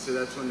 He said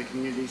that's when the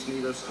communities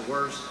need us the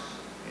worst,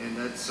 and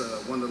that's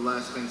one of the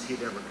last things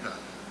he'd ever cut.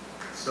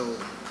 So,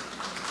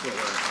 that's what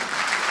we're at.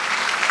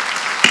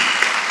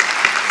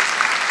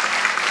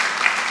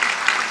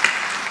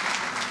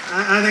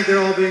 I think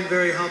they're all being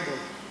very humble.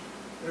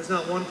 There's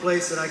not one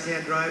place that I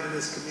can't drive in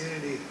this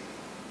community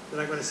that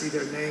I'm going to see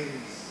their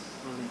names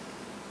on it.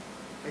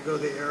 I go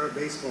to the ERA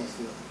baseball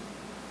field.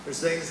 There's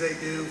things they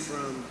do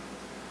from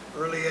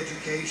early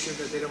education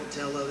that they don't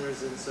tell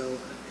others, and so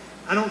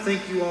I don't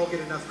think you all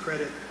get enough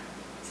credit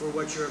for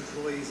what your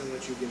employees and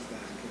what you give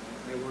back.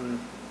 And I want to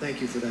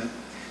thank you for that.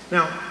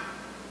 Now,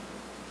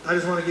 I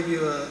just want to give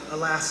you a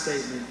last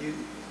statement. You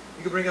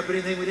can bring up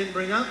anything we didn't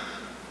bring up.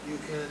 You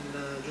can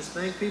just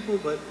thank people,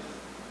 but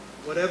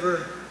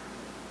whatever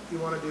you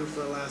want to do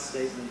for a last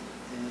statement,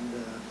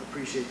 and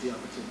appreciate the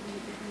opportunity to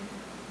be here.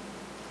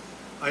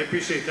 I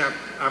appreciate the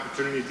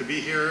opportunity to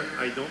be here.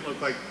 I don't look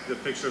like the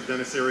picture of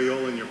Dennis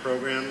Ariola in your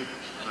program.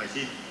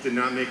 He did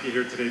not make it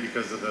here today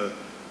because of the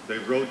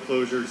road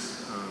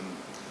closures,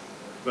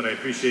 but I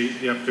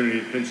appreciate the opportunity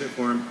to pinch it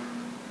for him.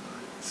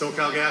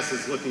 SoCal Gas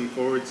is looking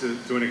forward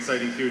to an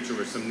exciting future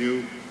with some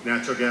new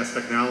natural gas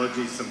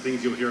technology, some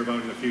things you'll hear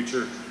about in the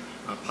future,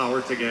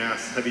 power to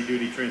gas, heavy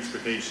duty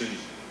transportation,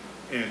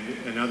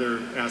 and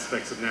other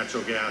aspects of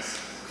natural gas,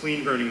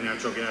 clean burning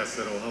natural gas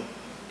that will help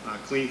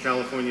clean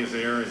California's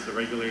air as the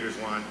regulators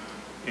want,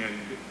 and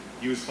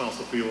use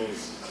fossil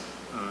fuels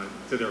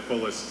to their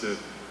fullest to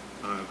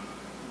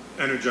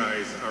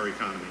energize our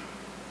economy.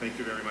 Thank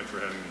you very much for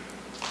having me.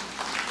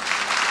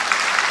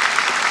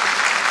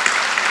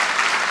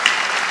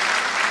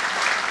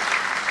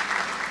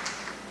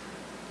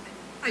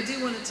 I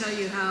do want to tell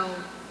you how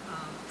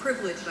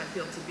privileged I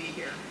feel to be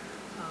here.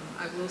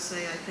 I will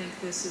say I think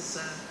this is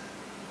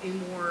a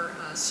more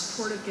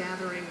supportive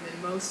gathering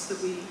than most that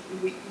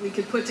we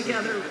could put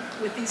together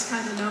with these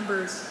kind of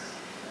numbers.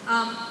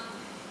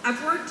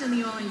 I've worked in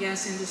the oil and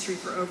gas industry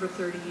for over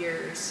 30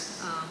 years,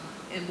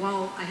 and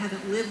while I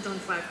haven't lived on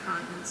 5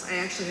 continents, I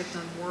actually have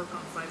done work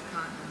on 5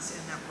 continents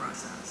in that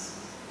process.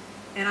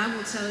 And I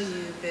will tell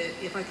you that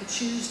if I could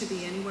choose to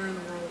be anywhere in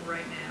the world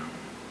right now,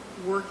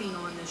 working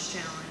on this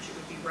challenge, it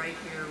would be right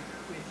here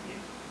with you.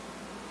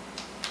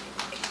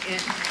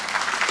 And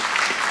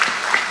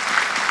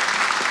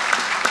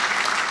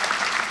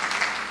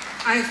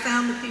I have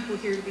found the people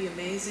here to be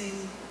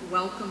amazing,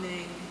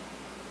 welcoming,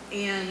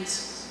 and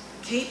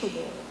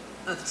capable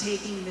of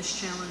taking this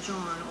challenge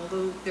on,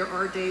 although there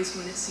are days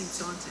when it seems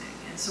daunting.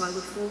 And so I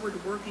look forward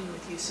to working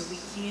with you so we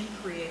can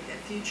create that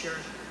future,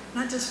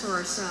 not just for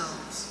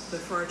ourselves,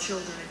 but for our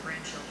children and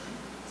grandchildren.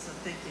 So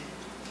thank you.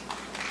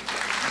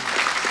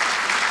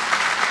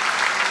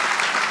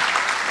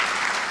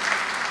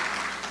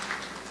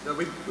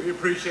 We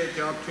appreciate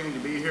the opportunity to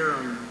be here.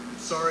 I'm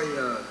sorry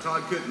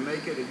Todd couldn't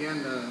make it.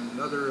 Again,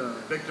 another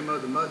victim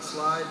of the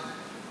mudslide.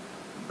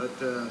 But,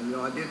 you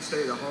know, I did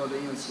stay at a Holiday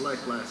Inn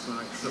Select last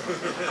night, so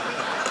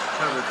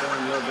covered for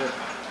him a little bit.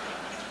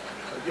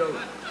 You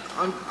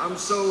know, I'm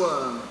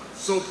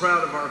so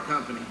proud of our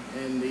company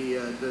and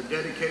the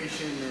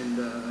dedication and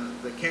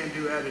the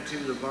can-do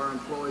attitude of our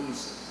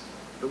employees,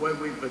 the way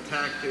we've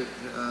attacked it.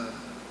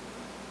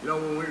 You know,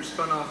 when we were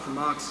spun off from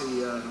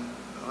Oxy,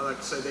 I like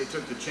to say they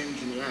took the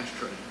change in the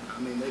ashtray.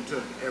 I mean, they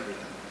took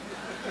everything.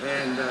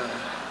 And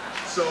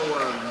so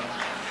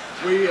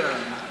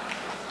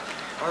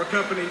our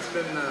company's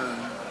been,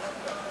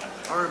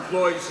 our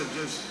employees have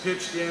just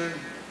pitched in.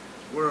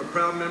 We're a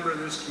proud member of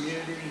this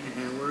community,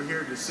 and we're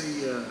here to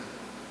see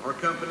our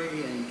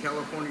company and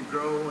California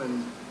grow.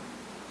 And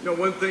you know,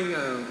 one thing,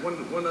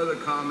 one other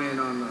comment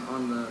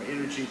on the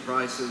energy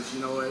prices.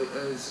 You know,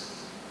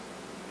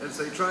 as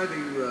they try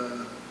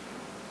to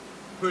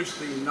push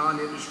the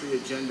non-industry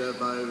agenda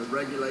by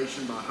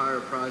regulation, by higher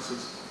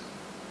prices,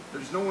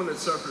 there's no one that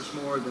suffers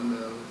more than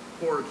the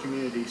poorer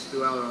communities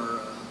throughout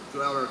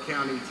our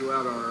county,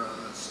 throughout our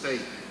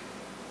state.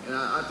 And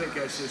I think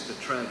that's just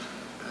a tragedy.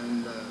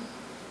 And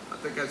I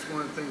think that's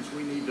one of the things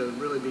we need to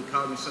really be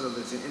cognizant of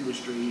as an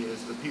industry,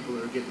 is the people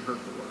that are getting hurt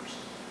the worst.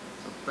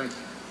 So thank you.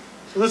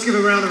 So let's give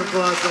a round of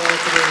applause to all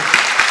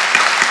three.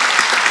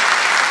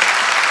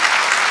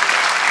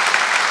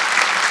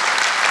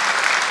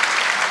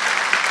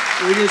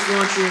 We just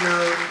want you to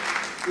know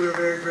we're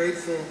very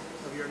grateful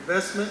of your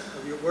investment,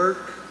 of your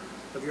work,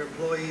 of your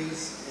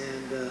employees,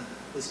 and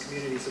this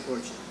community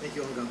supports you. Thank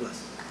you all, and God bless.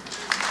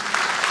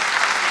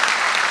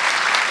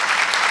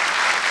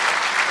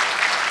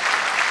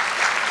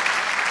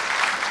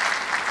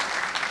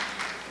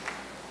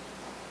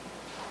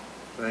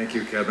 Thank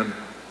you, Kevin,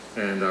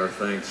 and our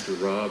thanks to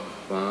Rob,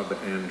 Bob,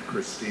 and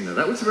Christina.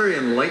 That was a very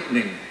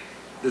enlightening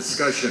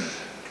discussion,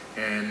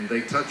 and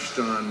they touched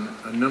on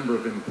a number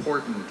of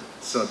important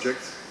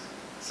subjects,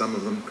 some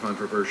of them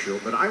controversial,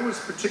 but I was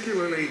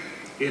particularly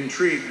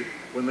intrigued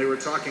when they were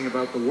talking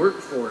about the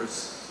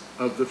workforce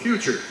of the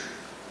future,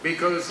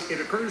 because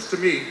it occurs to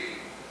me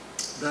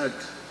that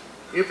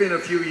if in a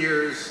few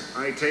years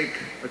I take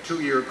a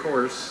 2-year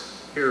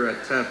course here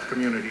at Taft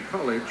Community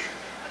College,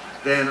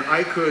 then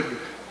I could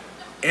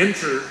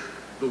enter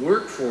the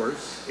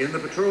workforce in the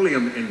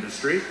petroleum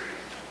industry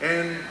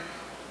and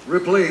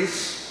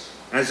replace,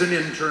 as an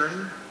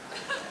intern,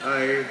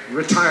 a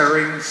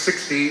retiring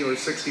 60 or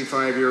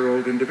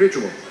 65-year-old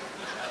individual.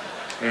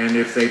 And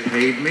if they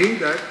paid me,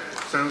 that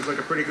sounds like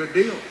a pretty good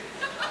deal.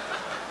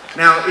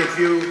 Now, if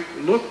you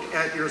look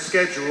at your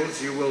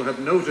schedules, you will have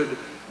noted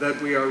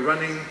that we are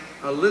running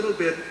a little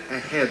bit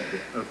ahead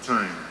of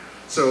time.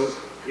 So,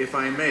 if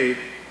I may,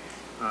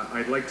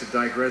 I'd like to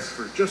digress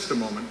for just a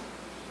moment.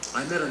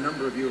 I met a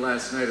number of you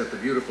last night at the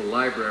beautiful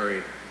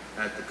library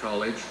at the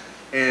college,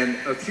 and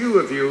a few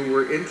of you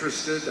were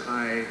interested,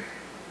 I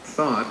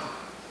thought,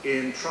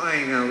 in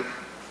trying out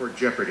for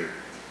Jeopardy.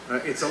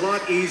 It's a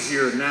lot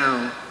easier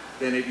now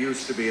than it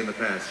used to be in the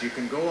past. You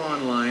can go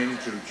online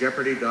to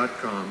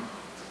jeopardy.com.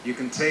 You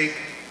can take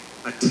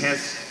a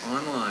test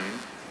online,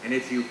 and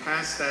if you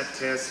pass that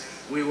test,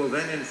 we will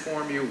then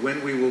inform you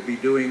when we will be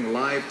doing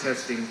live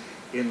testing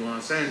in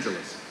Los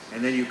Angeles.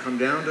 And then you come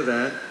down to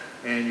that,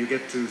 and you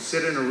get to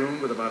sit in a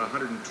room with about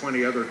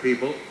 120 other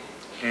people,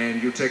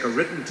 and you take a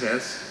written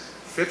test,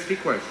 50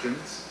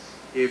 questions.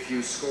 If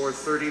you score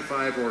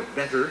 35 or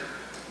better,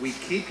 we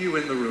keep you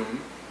in the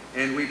room,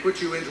 and we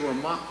put you into a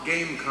mock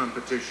game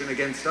competition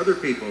against other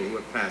people who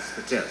have passed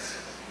the test.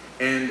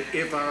 And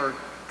if our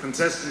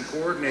contestant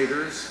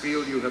coordinators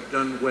feel you have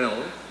done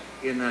well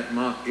in that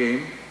mock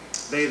game,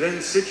 they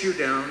then sit you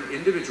down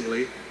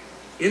individually,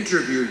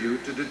 interview you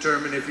to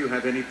determine if you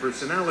have any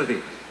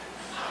personality.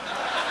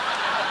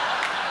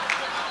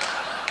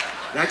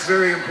 That's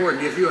very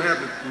important. If you have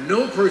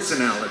no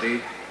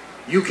personality,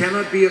 you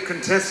cannot be a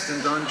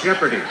contestant on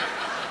Jeopardy.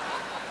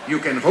 You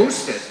can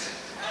host it.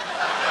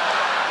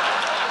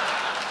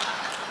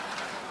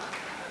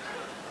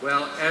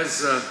 Well,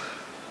 as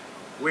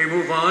we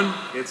move on,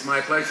 it's my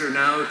pleasure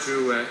now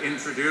to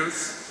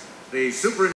introduce the